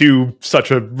 into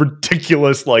such a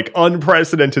ridiculous,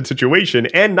 unprecedented situation,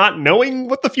 and not knowing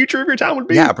what the future of your town would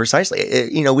be? Yeah, precisely.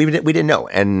 We didn't know,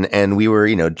 and we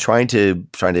were trying to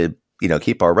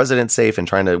keep our residents safe and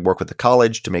trying to work with the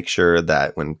college to make sure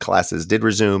that when classes did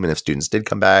resume and if students did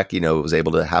come back, it was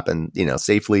able to happen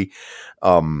safely.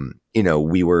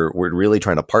 We're really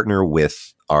trying to partner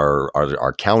with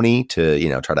our county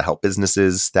to try to help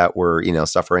businesses that were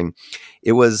suffering.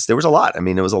 There was a lot. I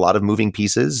mean, it was a lot of moving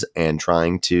pieces and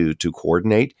trying to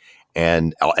coordinate,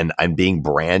 and I'm being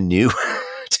brand new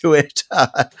to it.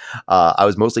 I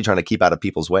was mostly trying to keep out of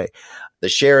people's way. The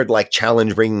shared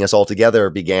challenge bringing us all together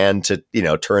began to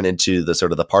turn into the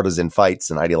sort of the partisan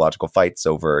fights and ideological fights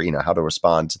over how to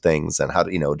respond to things and how to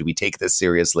do we take this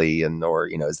seriously, and or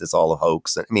is this all a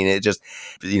hoax? I mean, it just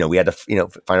we had to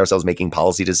find ourselves making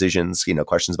policy decisions,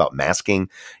 questions about masking.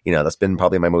 That's been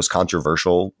probably my most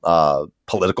controversial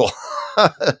political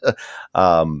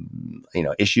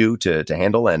issue to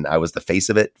handle, and I was the face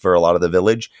of it for a lot of the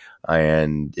village,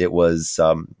 and it was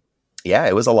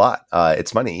it was a lot.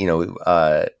 It's funny,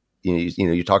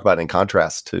 you talk about it in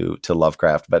contrast to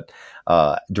Lovecraft, but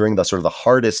during the sort of the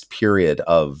hardest period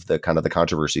of the kind of the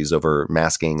controversies over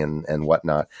masking and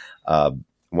whatnot,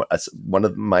 one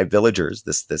of my villagers,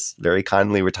 this very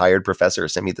kindly retired professor,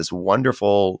 sent me this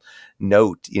wonderful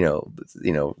note,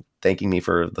 thanking me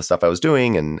for the stuff I was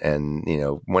doing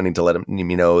and wanting to let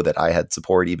me know that I had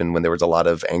support even when there was a lot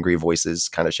of angry voices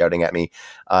kind of shouting at me.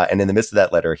 And in the midst of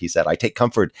that letter, he said, "I take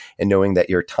comfort in knowing that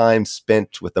your time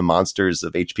spent with the monsters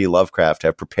of H.P. Lovecraft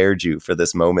have prepared you for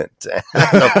this moment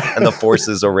and the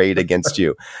forces arrayed against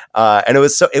you." And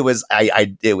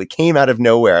it came out of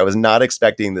nowhere. I was not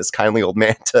expecting this kindly old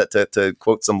man to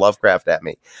quote some Lovecraft at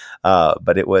me.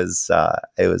 But it was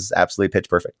absolutely pitch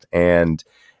perfect.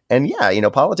 And yeah,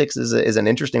 politics is an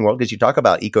interesting world because you talk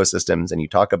about ecosystems and you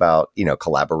talk about,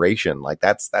 collaboration. Like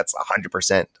that's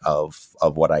 100% of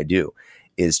what I do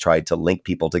is try to link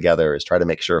people together, is try to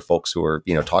make sure folks who are,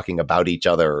 talking about each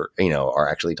other, are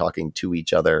actually talking to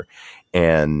each other.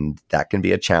 And that can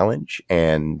be a challenge.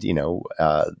 And,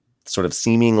 sort of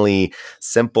seemingly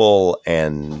simple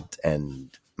and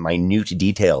minute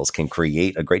details can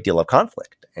create a great deal of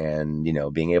conflict. And,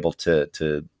 being able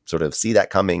to sort of see that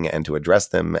coming and to address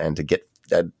them and to get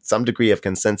some degree of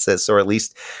consensus, or at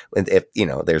least if,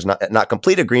 there's not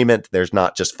complete agreement, there's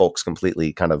not just folks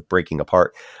completely kind of breaking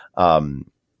apart.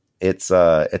 It's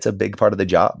a big part of the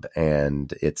job,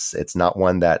 and it's not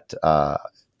one that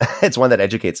it's one that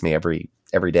educates me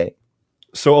every day.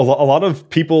 So a lot of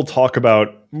people talk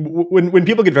about when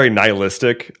people get very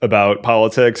nihilistic about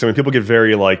politics, and when people get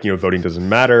very voting doesn't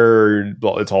matter,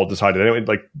 it's all decided anyway.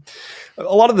 Like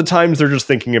a lot of the times they're just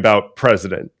thinking about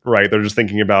president, right? They're just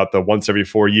thinking about the once every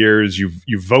 4 years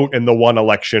you vote in the one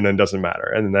election and it doesn't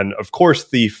matter. And then of course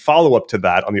the follow up to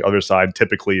that on the other side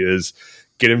typically is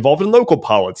get involved in local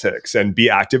politics and be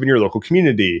active in your local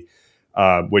community,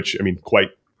 which I mean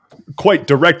quite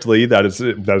directly, that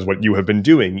is what you have been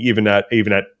doing, even at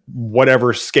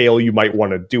whatever scale you might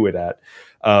want to do it at.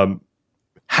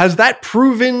 Has that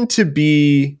proven to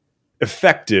be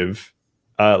effective?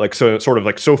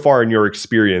 So far in your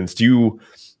experience,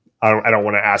 I don't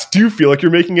want to ask, do you feel like you're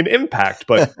making an impact?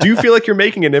 But do you feel like you're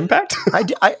making an impact? I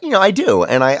do.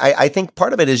 And I think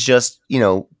part of it is just,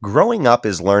 growing up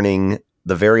is learning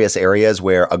the various areas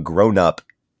where a grown up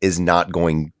is not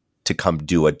going to come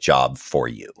do a job for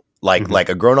you. Like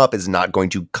a grown up is not going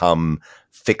to come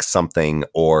fix something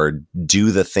or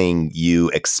do the thing you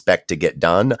expect to get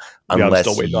done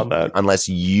unless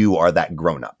you are that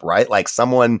grown up, right? Like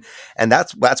someone, and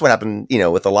that's what happened,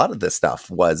 with a lot of this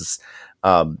stuff was,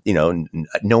 no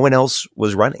one else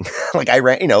was running. I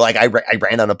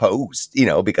ran unopposed,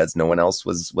 because no one else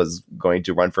was going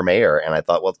to run for mayor. And I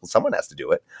thought, well, someone has to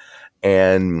do it.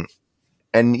 And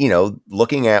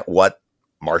looking at what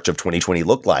March of 2020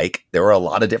 looked like, there were a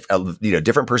lot of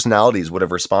different personalities would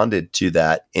have responded to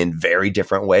that in very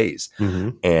different ways.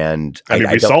 Mm-hmm. And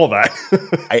we saw that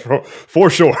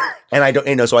for sure. And I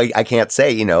don't, so I can't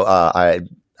say,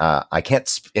 I can't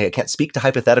speak to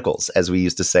hypotheticals, as we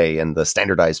used to say in the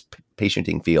standardized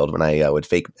patienting field when I would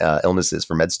fake illnesses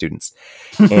for med students.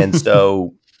 And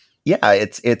so, yeah,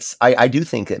 I do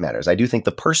think it matters. I do think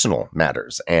the personal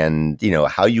matters, and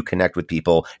how you connect with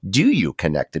people. Do you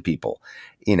connect to people?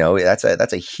 That's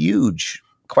a huge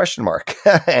question mark.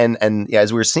 and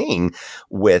as we're seeing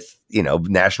with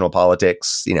national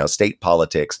politics, state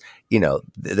politics,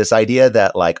 this idea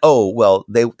that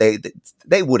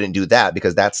they wouldn't do that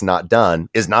because that's not done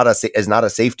is not a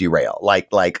safety rail.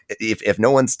 Like if no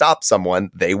one stops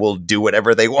someone, they will do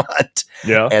whatever they want.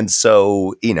 Yeah. And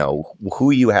so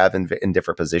who you have in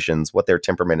different positions, what their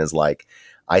temperament is like,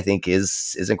 I think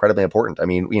is incredibly important. I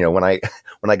mean, when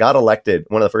I got elected,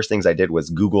 one of the first things I did was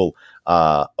Google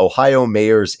Ohio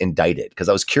mayors indicted, because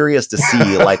I was curious to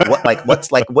see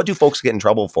what do folks get in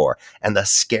trouble for? And the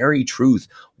scary truth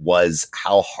was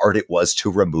how hard it was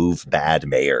to remove bad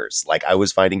mayors. Like I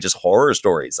was finding just horror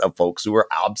stories of folks who were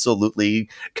absolutely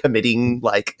committing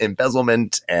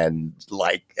embezzlement and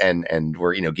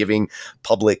were giving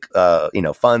public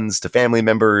funds to family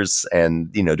members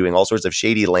and doing all sorts of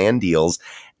shady land deals,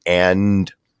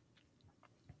 and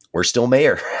we're still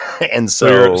mayor. And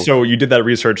so you did that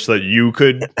research so that you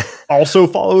could also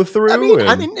follow through. I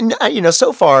mean,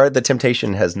 so far the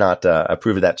temptation has not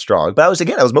proved that strong. But I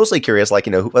was mostly curious,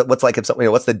 what's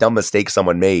what's the dumb mistake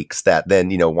someone makes that then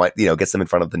gets them in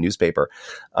front of the newspaper.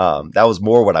 That was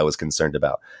more what I was concerned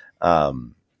about.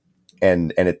 And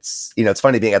it's it's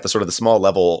funny being at the sort of the small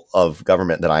level of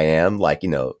government that I am.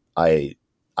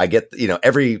 I get,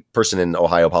 every person in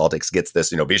Ohio politics gets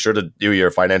this, be sure to do your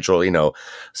financial,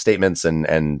 statements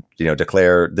and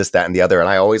declare this, that, and the other. And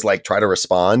I always try to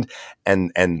respond.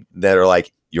 And they're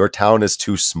like, your town is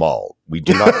too small. We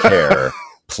do not care.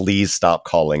 Please stop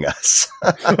calling us.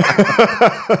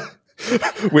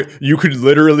 You could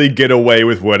literally get away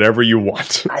with whatever you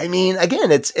want. I mean,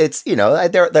 again, it's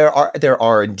there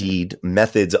are indeed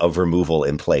methods of removal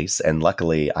in place, and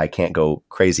luckily I can't go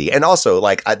crazy. And also,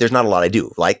 there's not a lot I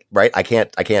do. Right?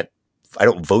 I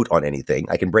don't vote on anything.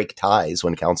 I can break ties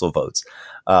when council votes.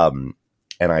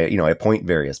 And I appoint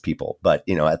various people, but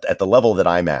at the level that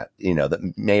I'm at,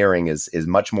 the mayoring is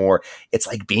much more. It's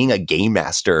like being a game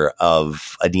master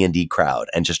of a D&D crowd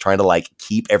and just trying to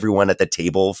keep everyone at the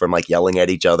table from yelling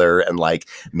at each other and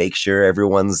make sure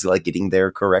everyone's getting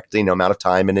their correct amount of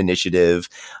time and initiative,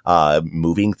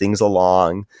 moving things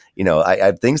along.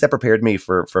 I things that prepared me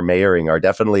for mayoring are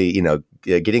definitely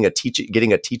getting a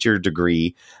teacher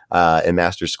degree in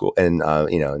master's school and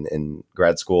in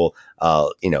grad school.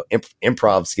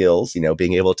 Improv skills,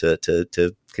 being able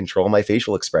to control my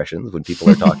facial expressions when people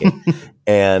are talking,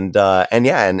 and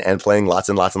playing lots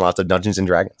and lots and lots of Dungeons and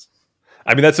Dragons.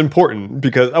 I mean, that's important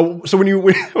because so when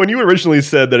you originally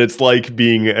said that it's like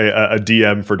being a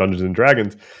DM for Dungeons and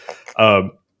Dragons,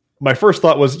 my first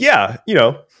thought was,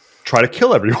 try to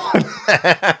kill everyone.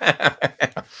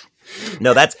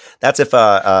 No, that's if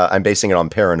I'm basing it on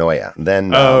paranoia.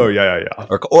 Then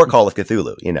or Call of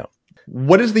Cthulhu.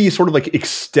 What is the sort of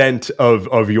extent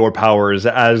of your powers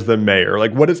as the mayor?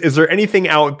 Is there anything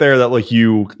out there that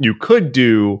you could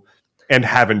do and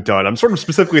haven't done? I'm sort of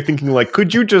specifically thinking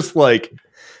could you just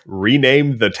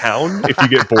rename the town if you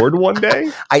get bored one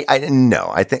day? I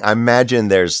imagine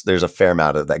there's a fair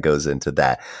amount of that goes into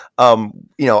that.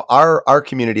 Our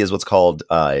community is what's called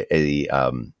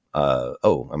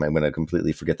I'm going to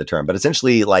completely forget the term, but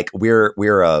essentially we're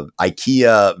a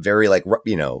IKEA, very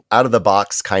out of the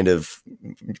box kind of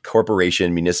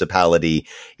corporation, municipality.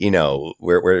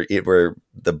 We're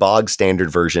the bog standard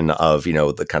version of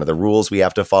the kind of the rules we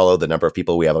have to follow, the number of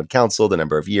people we have on council, the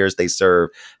number of years they serve,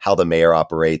 how the mayor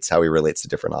operates, how he relates to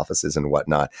different offices and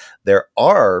whatnot. There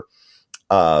are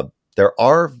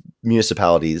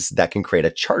municipalities that can create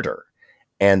a charter.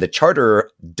 And the charter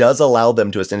does allow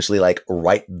them to essentially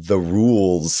write the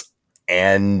rules,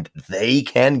 and they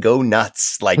can go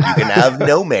nuts. You can have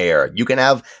no mayor, you can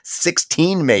have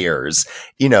 16 mayors.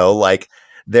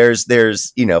 There's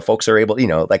folks are able,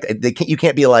 you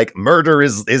can't be murder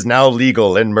is now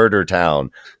legal in Murder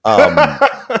Town. But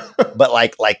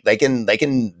they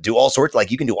can do all sorts.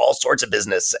 You can do all sorts of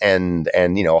business, and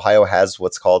Ohio has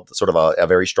what's called sort of a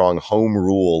very strong home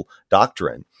rule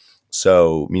doctrine.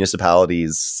 So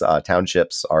municipalities,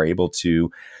 townships are able to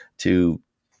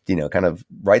kind of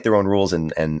write their own rules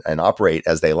and operate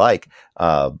as they like.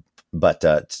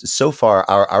 But so far,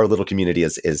 our little community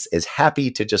is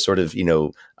happy to just sort of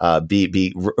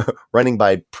be running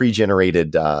by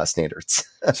pre-generated standards.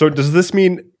 So does this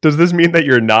mean that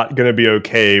you're not going to be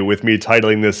okay with me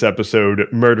titling this episode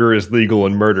 "Murder is Legal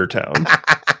in Murder Town"?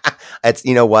 It's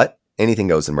what. Anything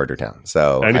goes in Murder Town.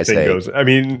 So anything goes. I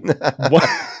mean,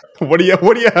 what do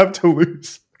you have to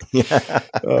lose? Yeah.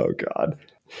 Oh God.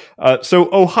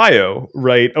 So Ohio,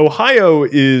 right? Ohio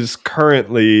is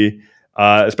currently,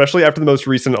 especially after the most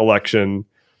recent election,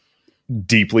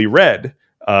 deeply red.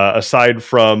 Aside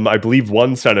from, I believe,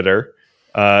 one senator,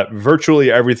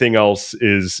 virtually everything else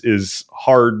is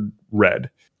hard red.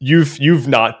 You've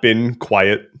not been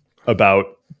quiet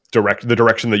about the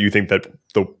direction that you think that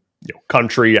the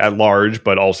country at large,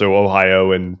 but also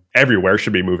Ohio and everywhere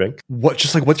should be moving.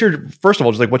 What's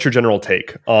your general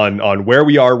take on where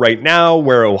we are right now,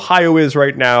 where Ohio is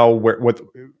right now? What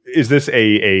is this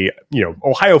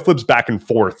Ohio flips back and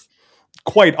forth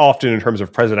quite often in terms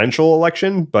of presidential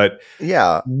election, but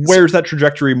where's that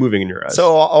trajectory moving in your eyes?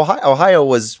 So Ohio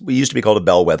we used to be called a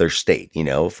bellwether state.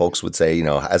 Folks would say,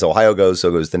 as Ohio goes, so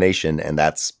goes the nation, and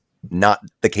that's not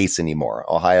the case anymore.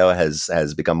 Ohio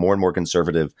has become more and more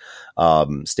conservative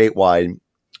statewide,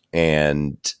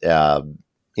 and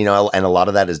and a lot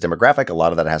of that is demographic. A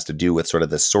lot of that has to do with sort of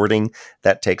the sorting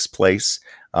that takes place.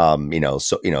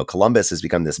 Columbus has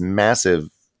become this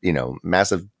massive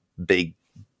big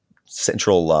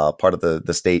central part of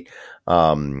the state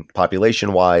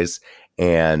population wise.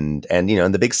 And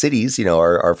the big cities,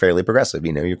 are fairly progressive,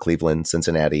 your Cleveland,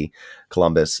 Cincinnati,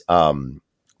 Columbus.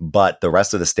 But the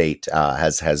rest of the state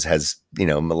has a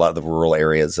lot of the rural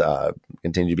areas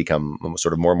continue to become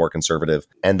sort of more and more conservative.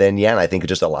 And then, and I think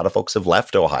just a lot of folks have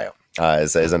left Ohio.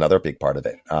 is another big part of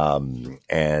it.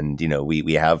 And,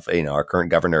 we have, our current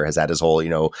governor has had his whole,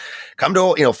 come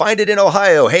to, find it in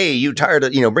Ohio. Hey, you tired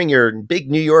of, bring your big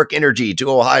New York energy to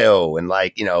Ohio, and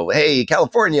like, hey,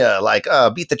 California, like,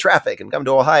 beat the traffic and come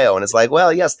to Ohio. And it's like,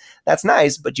 well, yes, that's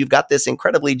nice, but you've got this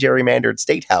incredibly gerrymandered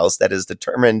state house that is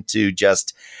determined to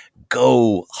just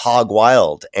go hog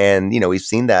wild. And, we've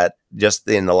seen that just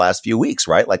in the last few weeks,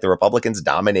 right? Like the Republicans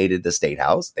dominated the state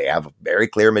house. They have a very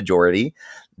clear majority.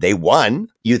 They won.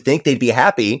 You'd think they'd be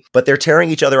happy, but they're tearing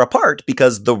each other apart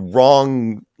because the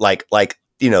wrong,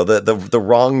 the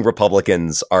wrong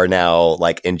Republicans are now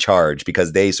like in charge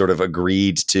because they sort of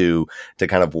agreed to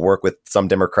kind of work with some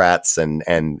Democrats, and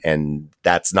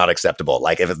that's not acceptable.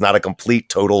 Like if it's not a complete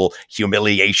total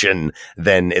humiliation,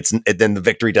 then the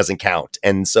victory doesn't count.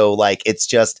 And so like it's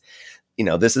just,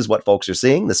 this is what folks are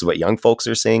seeing. This is what young folks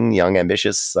are seeing, young,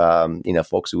 ambitious,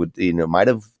 folks who would, might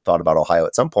have thought about Ohio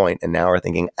at some point and now are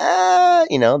thinking,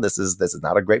 this is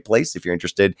not a great place if you're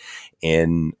interested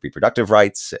in reproductive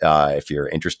rights, if you're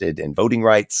interested in voting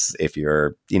rights, if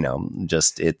you're,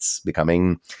 it's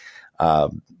becoming,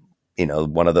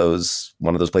 one of those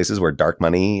places where dark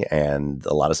money and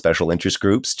a lot of special interest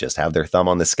groups just have their thumb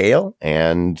on the scale,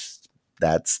 and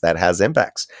that has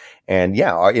impacts. And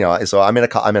so I'm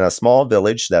in a small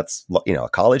village that's, a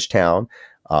college town.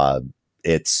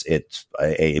 It's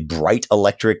a bright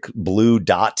electric blue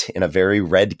dot in a very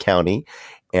red county.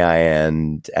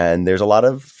 And there's a lot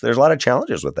of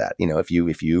challenges with that.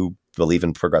 If you believe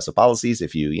in progressive policies,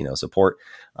 if you, support,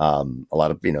 a lot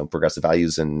of, progressive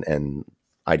values and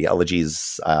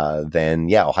ideologies,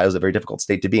 then Ohio's a very difficult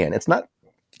state to be in. It's not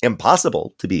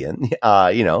impossible to be in,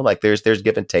 like there's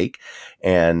give and take,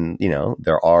 and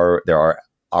there are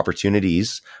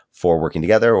opportunities for working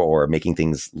together or making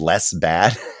things less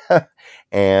bad,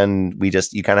 and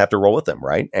you kind of have to roll with them,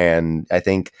 right? And I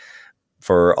think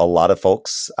for a lot of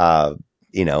folks,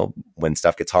 when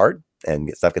stuff gets hard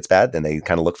and stuff gets bad, then they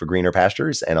kind of look for greener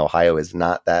pastures, and Ohio is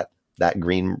not that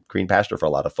green pasture for a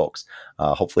lot of folks.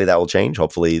 Hopefully that will change.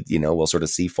 Hopefully, we'll sort of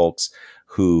see folks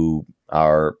who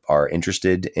are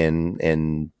interested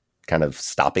in kind of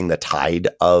stopping the tide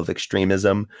of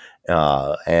extremism,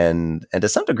 and to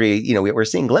some degree, we're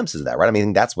seeing glimpses of that, right? I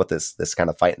mean, that's what this kind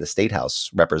of fight in the state house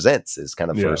represents. Is kind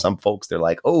of for some folks, they're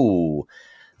like, oh,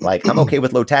 like I'm okay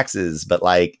with low taxes, but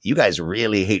like you guys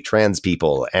really hate trans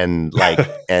people, and like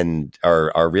and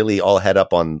are really all head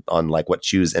up on like what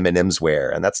shoes M&Ms wear,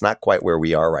 and that's not quite where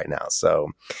we are right now. So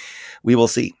we will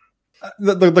see.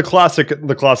 The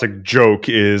classic joke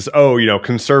is,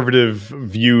 conservative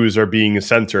views are being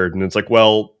censored, and it's like,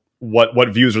 well, what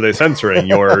views are they censoring?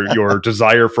 Your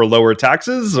desire for lower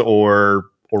taxes, or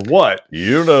what?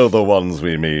 The ones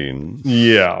we mean.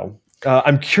 Yeah.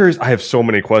 I'm curious. I have so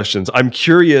many questions. I'm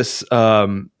curious,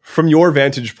 from your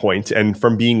vantage point and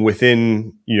from being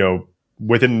within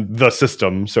the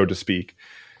system, so to speak,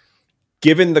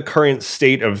 given the current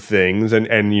state of things, and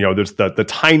there's the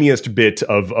tiniest bit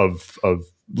of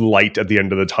light at the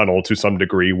end of the tunnel to some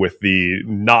degree, with the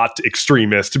not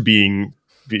extremist being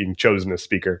chosen as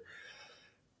speaker.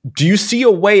 Do you see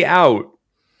a way out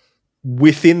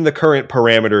within the current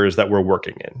parameters that we're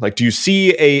working in? Like, do you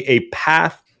see a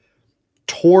path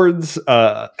towards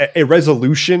a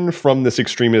resolution from this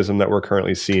extremism that we're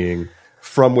currently seeing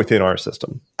from within our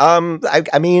system?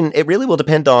 I mean, it really will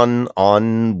depend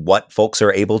on what folks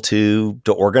are able to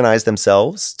organize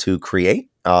themselves to create,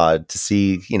 to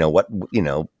see, what,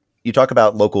 you talk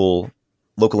about local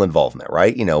involvement,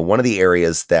 right? One of the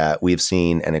areas that we've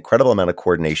seen an incredible amount of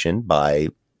coordination by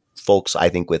folks, I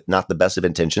think, with not the best of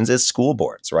intentions, is school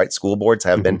boards, right? School boards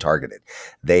have been targeted.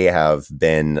 They have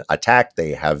been attacked.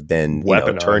 They have been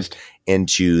turned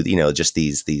into, just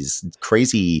these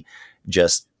crazy,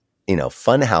 just,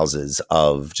 fun houses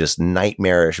of just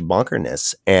nightmarish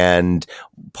bonkerness. And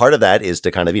part of that is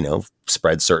to kind of,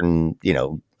 spread certain,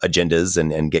 agendas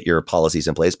and get your policies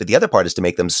in place. But the other part is to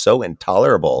make them so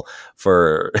intolerable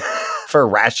for for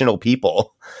rational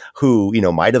people who,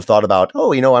 might have thought about,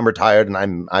 I'm retired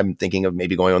and I'm thinking of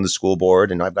maybe going on the school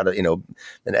board, and I've got an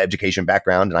education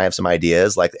background, and I have some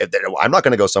ideas. Like, I'm not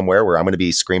going to go somewhere where I'm going to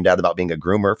be screamed at about being a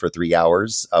groomer for 3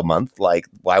 hours a month. Like,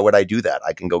 why would I do that?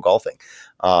 I can go golfing.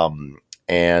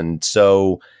 And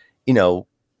so,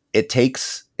 it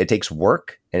takes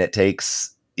work, and it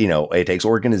takes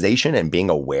organization and being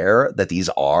aware that these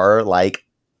are like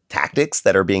tactics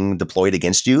that are being deployed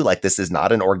against you. Like, this is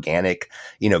not an organic,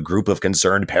 group of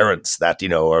concerned parents that,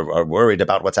 are worried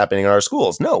about what's happening in our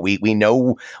schools. No, we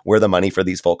know where the money for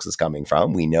these folks is coming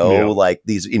from. We know like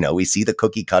these, we see the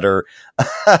cookie cutter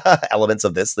elements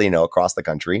of this, across the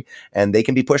country, and they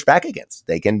can be pushed back against.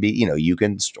 They can be, you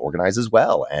can organize as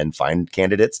well and find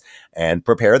candidates and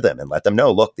prepare them and let them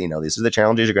know, look, these are the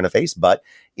challenges you're going to face. But,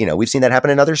 we've seen that happen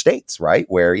in other states, right?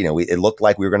 Where, it looked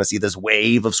like we were going to see this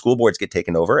wave of school boards get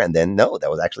taken over. And then no, that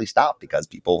was actually stopped because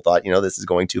people thought, this is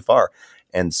going too far.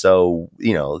 And so,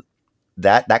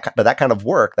 that kind of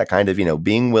work, that kind of,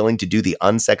 being willing to do the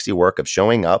unsexy work of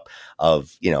showing up,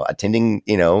 of, attending,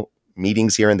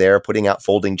 meetings here and there, putting out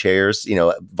folding chairs,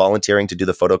 volunteering to do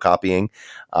the photocopying.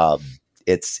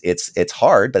 It's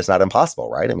hard, but it's not impossible,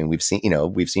 right? I mean, we've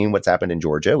seen what's happened in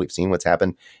Georgia. We've seen what's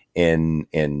happened in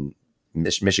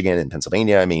Michigan and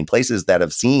Pennsylvania. I mean, places that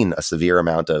have seen a severe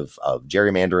amount of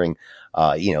gerrymandering.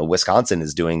 Wisconsin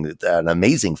is doing an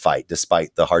amazing fight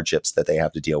despite the hardships that they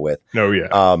have to deal with. Oh,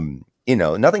 yeah.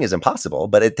 Nothing is impossible,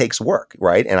 but it takes work,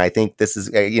 right? And I think this is,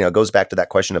 goes back to that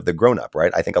question of the grown-up,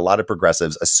 right? I think a lot of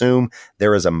progressives assume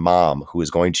there is a mom who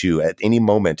is going to, at any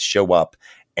moment, show up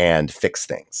and fix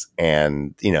things.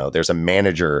 And, there's a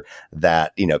manager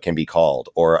that, can be called,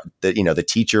 or the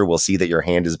teacher will see that your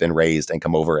hand has been raised and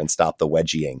come over and stop the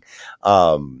wedging.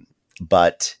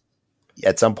 But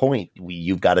at some point,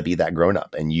 you've got to be that grown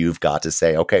up, and you've got to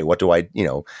say, okay, what do I,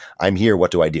 I'm here.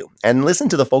 What do I do? And listen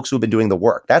to the folks who have been doing the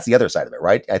work. That's the other side of it,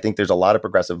 right? I think there's a lot of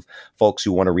progressive folks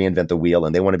who want to reinvent the wheel,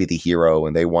 and they want to be the hero,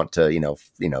 and they want to,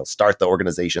 start the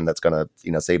organization that's going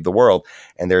to, save the world.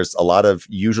 And there's a lot of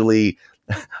usually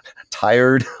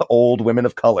tired old women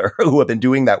of color who have been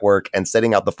doing that work and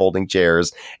setting out the folding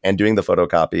chairs and doing the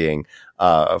photocopying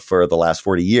for the last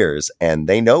 40 years. And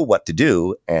they know what to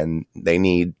do, and they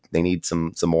need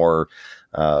some more,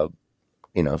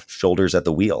 shoulders at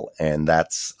the wheel. And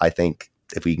that's, I think,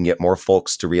 if we can get more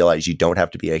folks to realize you don't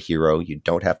have to be a hero, you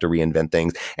don't have to reinvent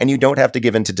things, and you don't have to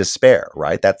give in to despair,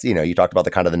 right? That's, you talked about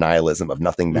the kind of the nihilism of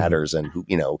nothing matters, and who,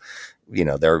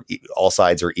 they're all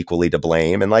sides are equally to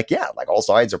blame. And like all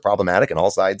sides are problematic, and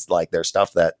all sides, like, there's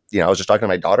stuff that, I was just talking to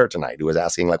my daughter tonight who was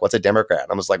asking, like, what's a Democrat?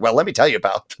 And I was like, well, let me tell you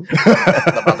about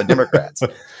the Democrats.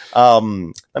 Let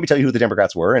me tell you who the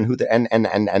Democrats were, and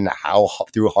and how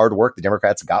through hard work the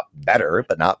Democrats got better,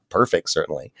 but not perfect,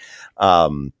 certainly.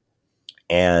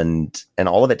 And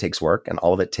all of it takes work, and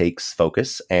all of it takes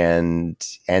focus, and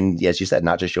as you said,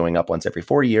 not just showing up once every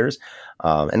 4 years,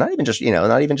 and not even just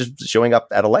showing up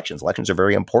at elections. Elections are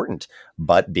very important,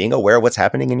 but being aware of what's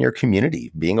happening in your community,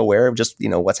 being aware of just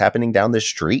what's happening down the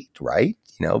street, right?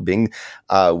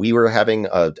 We were having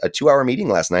a 2-hour meeting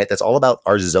last night that's all about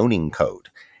our zoning code.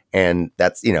 And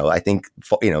that's, I think,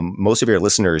 most of your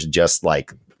listeners just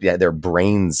their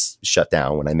brains shut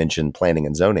down when I mentioned planning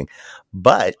and zoning.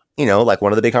 But,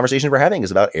 one of the big conversations we're having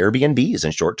is about Airbnbs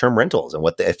and short-term rentals, and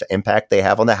what the impact they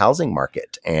have on the housing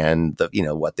market, and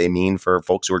what they mean for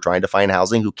folks who are trying to find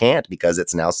housing who can't, because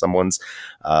it's now someone's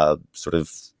sort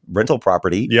of rental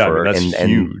property. Yeah, that's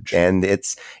huge. And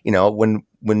it's,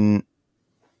 when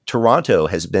Toronto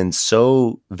has been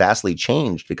so vastly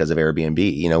changed because of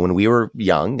Airbnb. When we were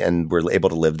young and were able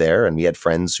to live there, and we had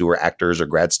friends who were actors or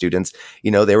grad students,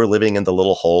 they were living in the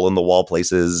little hole in the wall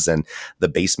places and the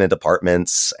basement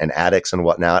apartments and attics and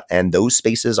whatnot. And those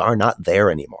spaces are not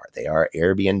there anymore. They are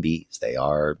Airbnbs. They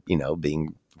are,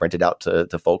 being rented out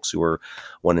to folks who are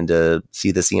wanting to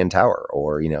see the CN Tower,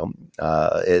 or,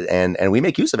 and we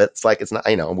make use of it. It's like, it's not,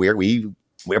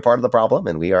 we're part of the problem,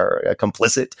 and we are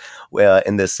complicit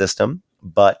in this system.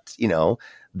 But,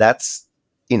 that's,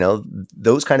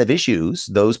 those kind of issues,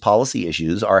 those policy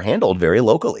issues are handled very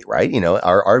locally, right?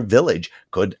 Our village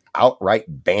could outright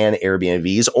ban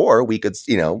Airbnbs, or we could,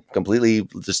 completely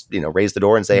just, raise the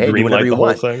door and say, hey, do whatever you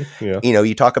want. Yeah.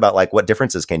 You talk about what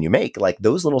differences can you make? Like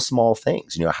those little small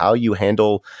things, how you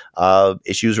handle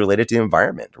issues related to the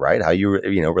environment, right? How you,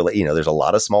 relate, there's a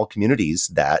lot of small communities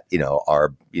that,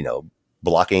 are,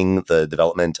 blocking the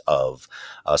development of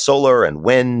solar and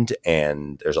wind.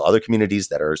 And there's other communities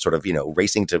that are sort of,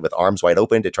 racing with arms wide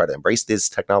open to try to embrace this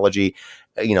technology.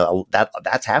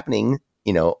 That's happening,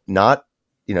 not,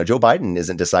 Joe Biden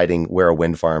isn't deciding where a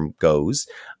wind farm goes.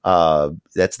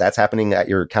 That's happening at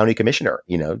your county commissioner.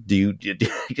 Do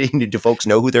folks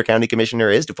know who their county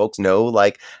commissioner is? Do folks know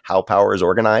how power is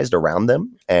organized around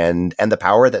them, and the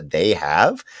power that they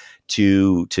have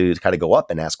to kind of go up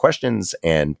and ask questions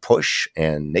and push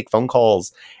and make phone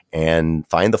calls and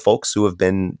find the folks who have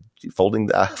been folding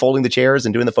the chairs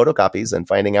and doing the photocopies and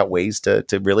finding out ways to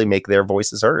really make their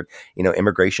voices heard.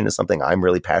 Immigration is something I'm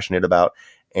really passionate about.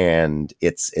 And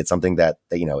it's something that,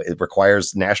 it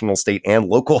requires national, state, and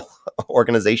local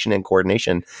organization and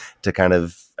coordination to kind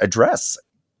of address.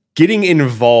 Getting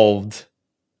involved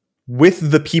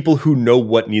with the people who know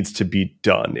what needs to be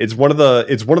done. It's one of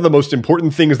the most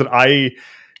important things that I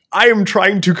am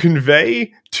trying to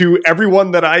convey to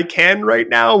everyone that I can right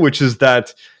now, which is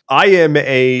that I am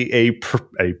a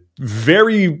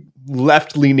very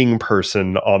left-leaning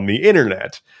person on the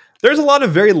internet. There's a lot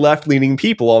of very left-leaning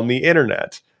people on the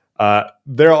internet.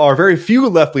 There are very few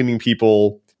left-leaning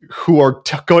people who are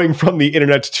going from the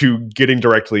internet to getting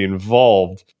directly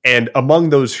involved. And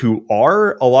among those who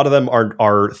are, a lot of them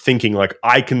are thinking like,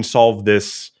 I can solve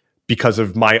this because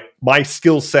of my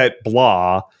skill set,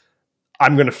 blah.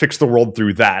 I'm going to fix the world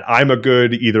through that. I'm a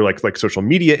good either like social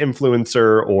media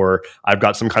influencer, or I've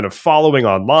got some kind of following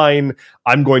online.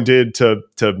 I'm going to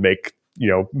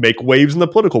make waves in the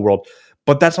political world.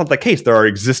 But that's not the case. There are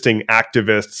existing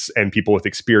activists and people with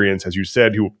experience, as you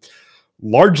said, who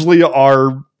largely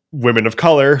are women of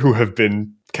color who have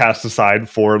been cast aside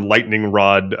for lightning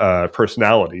rod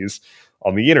personalities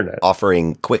on the internet,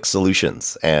 offering quick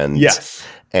solutions and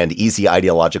easy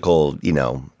ideological,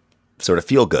 sort of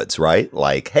feel goods, right?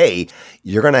 Like, hey,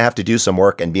 you're going to have to do some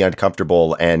work and be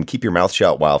uncomfortable and keep your mouth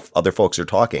shut while other folks are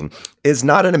talking is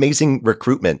not an amazing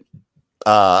recruitment.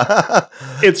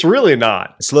 It's really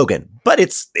not slogan, but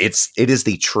it is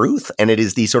the truth, and it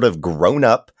is the sort of grown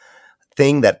up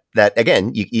thing that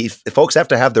again, folks have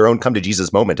to have their own come to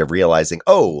Jesus moment of realizing,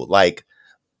 oh, like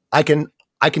I can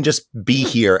just be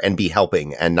here and be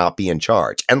helping and not be in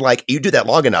charge. And like you do that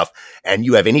long enough and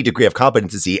you have any degree of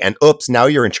competency and oops, now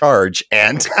you're in charge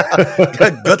and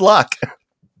good luck.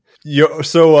 Your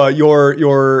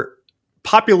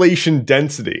population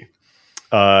density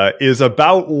is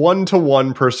about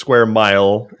 1-to-1 per square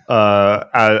mile,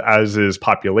 as is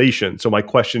population. So my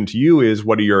question to you is,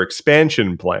 what are your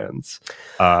expansion plans,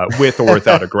 with or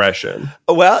without aggression?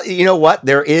 Well, you know what?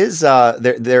 There is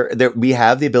we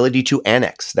have the ability to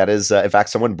annex. That is, in fact,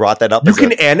 someone brought that up. You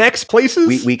can annex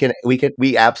places?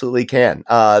 We absolutely can.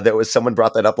 There was someone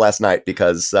brought that up last night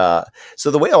because so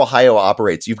the way Ohio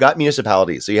operates, you've got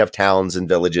municipalities, so you have towns and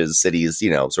villages, cities,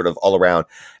 sort of all around,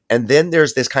 and then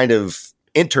there's this kind of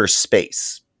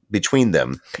interspace between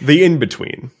them, the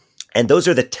in-between, and those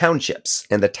are the townships.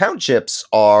 And the townships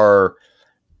they're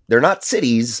not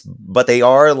cities, but they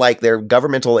are like they're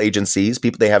governmental agencies.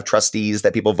 They have trustees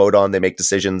that people vote on. They make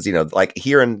decisions. Like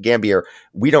here in Gambier,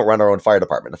 we don't run our own fire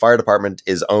department. The fire department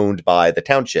is owned by the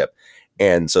township,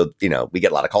 and so we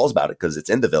get a lot of calls about it because it's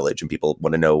in the village and people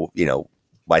want to know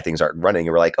why things aren't running.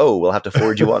 And we're like, oh, we'll have to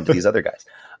forward you on to these other guys.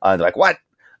 And they're like, what?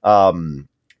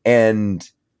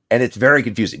 And it's very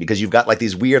confusing because you've got like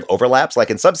these weird overlaps. Like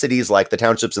in some cities, like the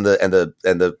townships and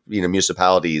the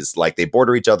municipalities, like they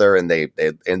border each other and they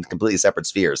in completely separate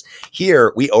spheres.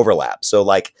 Here we overlap. So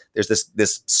like there's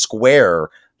this square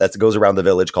that goes around the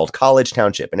village called College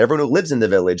Township, and everyone who lives in the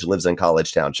village lives in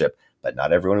College Township. But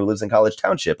not everyone who lives in College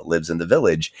Township lives in the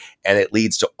village, and it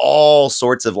leads to all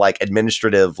sorts of like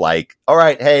administrative, like, all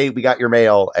right, hey, we got your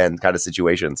mail, and kind of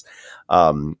situations.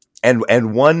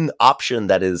 And one option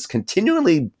that is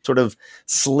continually sort of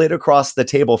slid across the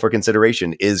table for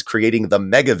consideration is creating the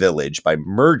mega village by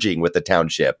merging with the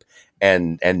township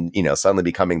and suddenly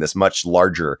becoming this much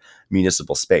larger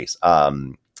municipal space.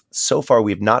 So far,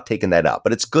 we've not taken that up,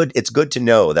 but it's good. It's good to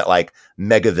know that like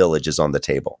mega village is on the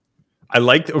table.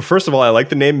 First of all, I like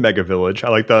the name mega village. I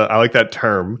like that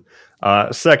term.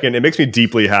 Second, it makes me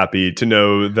deeply happy to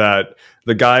know that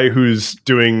the guy who's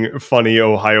doing funny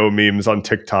Ohio memes on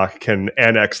TikTok can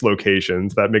annex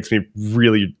locations. That makes me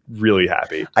really, really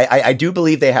happy. I do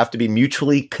believe they have to be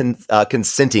mutually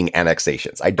consenting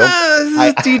annexations. I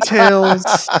don't details.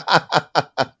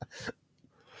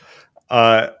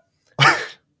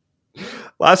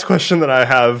 Last question that I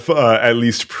have, at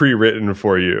least pre-written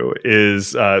for you, is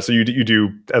so you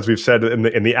do, as we've said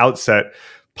in the outset,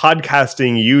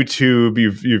 podcasting, YouTube.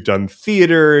 You've done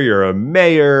theater. You're a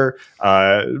mayor.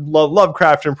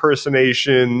 Lovecraft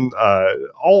impersonation.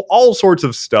 All sorts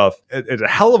of stuff. It's a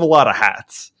hell of a lot of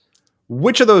hats.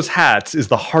 Which of those hats is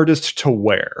the hardest to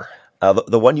wear?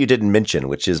 The one you didn't mention,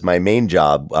 which is my main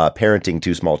job, parenting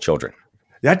two small children.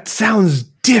 That sounds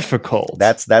difficult.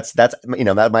 That's that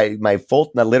my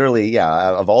full, literally,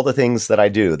 of all the things that I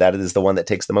do, that is the one that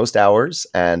takes the most hours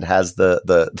and has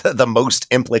the most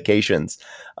implications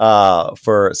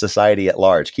for society at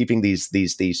large, keeping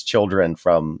these children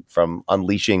from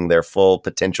unleashing their full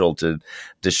potential to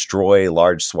destroy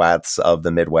large swaths of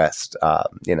the Midwest.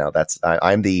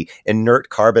 I'm the inert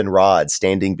carbon rod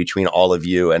standing between all of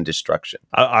you and destruction.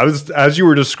 I was, as you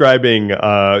were describing,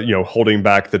 holding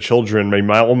back the children,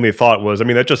 my only thought was,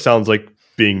 mean, that just sounds like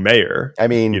being mayor. I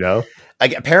mean,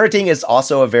 parenting is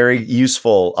also a very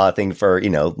useful thing for,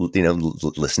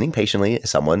 listening patiently.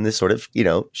 Someone is sort of,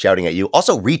 shouting at you.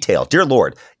 Also retail, dear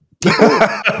Lord,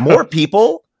 more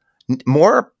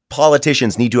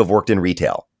politicians need to have worked in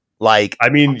retail. Like,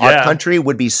 our country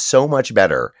would be so much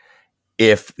better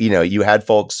if, you had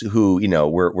folks who,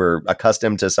 were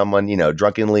accustomed to someone,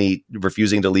 drunkenly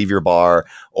refusing to leave your bar,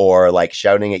 or like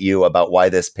shouting at you about why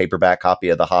this paperback copy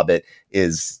of The Hobbit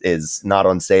is not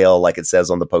on sale like it says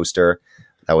on the poster.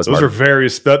 That was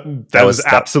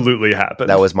absolutely happened.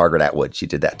 That was Margaret Atwood. She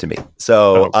did that to me.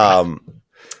 So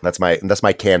that's my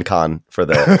CanCon for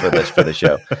the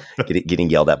show. Getting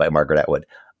yelled at by Margaret Atwood.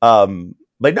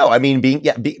 But no, I mean, being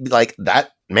like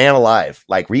that man alive,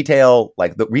 like retail,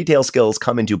 like the retail skills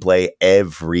come into play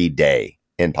every day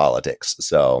in politics.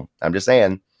 So I'm just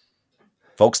saying,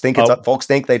 folks think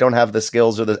they don't have the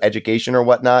skills or the education or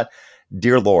whatnot.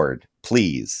 Dear Lord,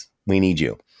 please, we need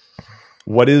you.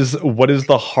 What is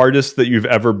the hardest that you've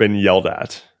ever been yelled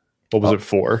at? What was it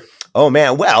for? Oh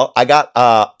man. Well, I got,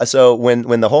 so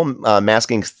when the whole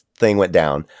masking thing went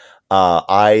down,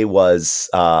 I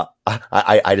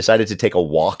decided to take a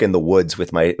walk in the woods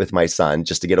with my son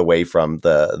just to get away from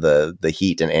the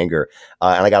heat and anger.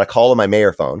 And I got a call on my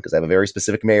mayor phone, because I have a very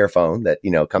specific mayor phone that,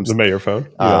 comes. The mayor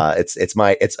phone. Yeah. It's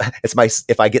my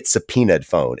if I get subpoenaed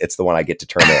phone, it's the one I get to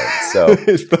turn in. So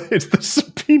it's the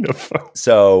subpoena phone.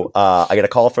 So I get a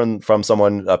call from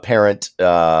someone, a parent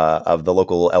of the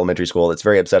local elementary school that's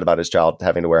very upset about his child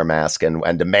having to wear a mask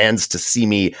and demands to see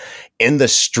me in the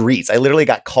streets. I literally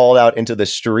got called out into the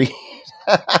street.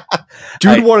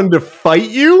 Dude wanted to fight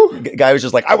you? Guy was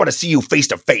just like, I want to see you face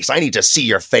to face. I need to see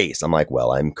your face. I'm like,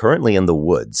 well, I'm currently in the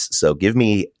woods, so give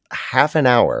me half an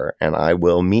hour and I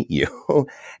will meet you.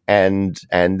 and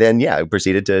then, I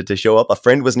proceeded to show up. A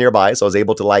friend was nearby, so I was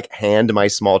able to like hand my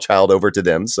small child over to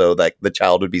them so that the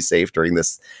child would be safe during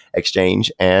this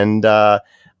exchange. And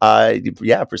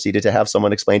proceeded to have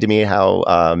someone explain to me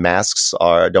how masks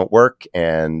don't work,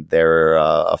 and they're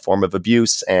a form of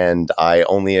abuse, and I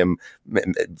only am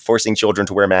forcing children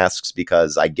to wear masks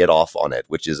because I get off on it,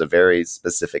 which is a very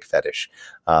specific fetish.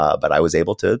 But I was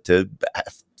able to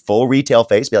full retail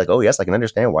face be like, oh yes, I can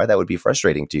understand why that would be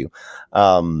frustrating to you,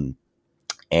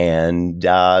 and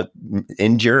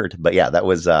endured. But yeah, that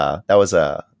was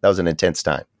an intense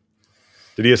time.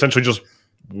 Did he essentially just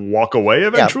walk away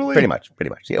eventually? Yeah, pretty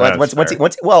much. Yeah,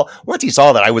 once he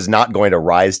saw that I was not going to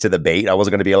rise to the bait, I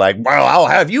wasn't going to be like, well, I'll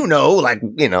have I'm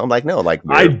like, no, like,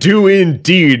 I do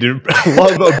indeed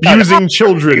love abusing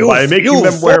children by making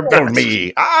them wear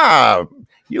masks.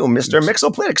 You Mr.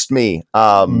 Mixoplixed me.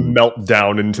 Melt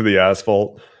down into the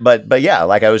asphalt. But yeah,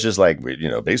 like I was just like,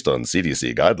 based on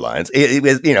CDC guidelines, it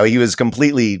was, he was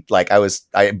completely like,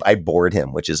 I bored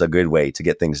him, which is a good way to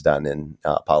get things done in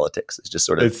politics. It's just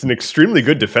sort of, it's an extremely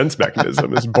good defense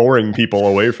mechanism. Is boring people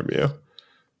away from you.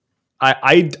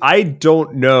 I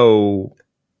don't know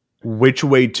which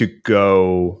way to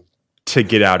go to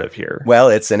get out of here. Well,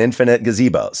 it's an infinite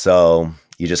gazebo. So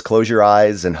you just close your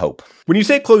eyes and hope. When you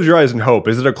say close your eyes and hope,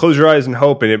 is it a close your eyes and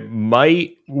hope and it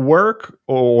might work?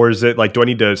 Or is it like, do I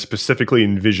need to specifically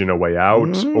envision a way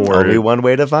out? Or only one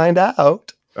way to find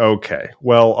out. Okay.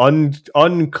 Well,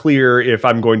 unclear if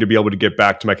I'm going to be able to get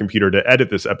back to my computer to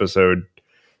edit this episode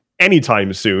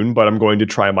anytime soon, but I'm going to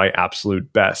try my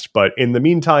absolute best. But in the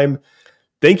meantime,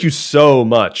 thank you so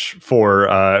much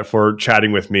for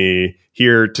chatting with me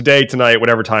here today, tonight,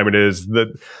 whatever time it is.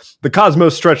 The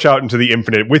cosmos stretch out into the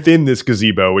infinite within this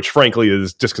gazebo, which frankly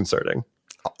is disconcerting.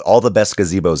 All the best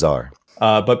gazebos are.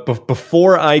 But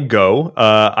before I go,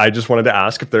 I just wanted to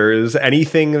ask if there is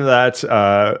anything that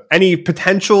any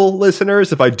potential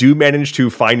listeners, if I do manage to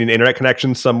find an internet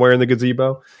connection somewhere in the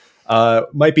gazebo,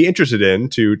 might be interested in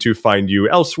to find you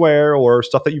elsewhere or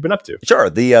stuff that you've been up to. Sure.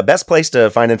 The best place to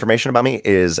find information about me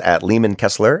is at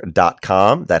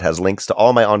LeemanKessler.com. That has links to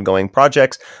all my ongoing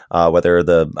projects, whether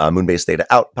the Moonbase Data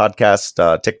Out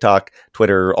podcast, TikTok,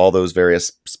 Twitter, all those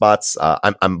various spots.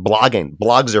 I'm blogging.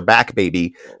 Blogs are back,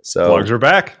 baby. So blogs are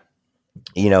back.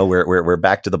 We're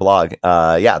back to the blog.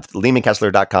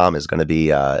 LeemanKessler.com is going to be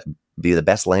the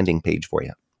best landing page for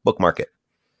you. Bookmark it.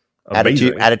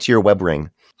 Amazing. Add it to your web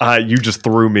ring. You just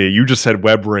threw me. You just said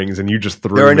web rings, and you just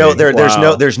threw me.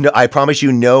 There's no. I promise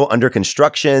you, no under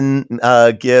construction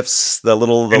gifts. The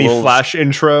little flash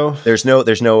intro. There's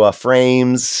no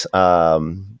frames.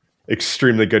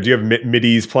 Extremely good. Do you have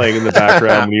MIDIs playing in the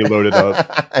background when you load it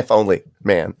up? If only,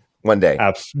 man. One day.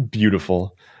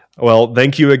 Beautiful. Well,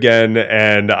 thank you again,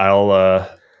 and I'll.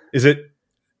 Is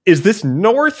this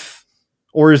north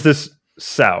or is this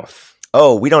south?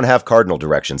 Oh, we don't have cardinal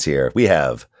directions here. We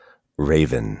have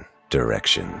Raven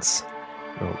directions.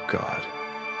 Oh,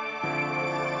 God.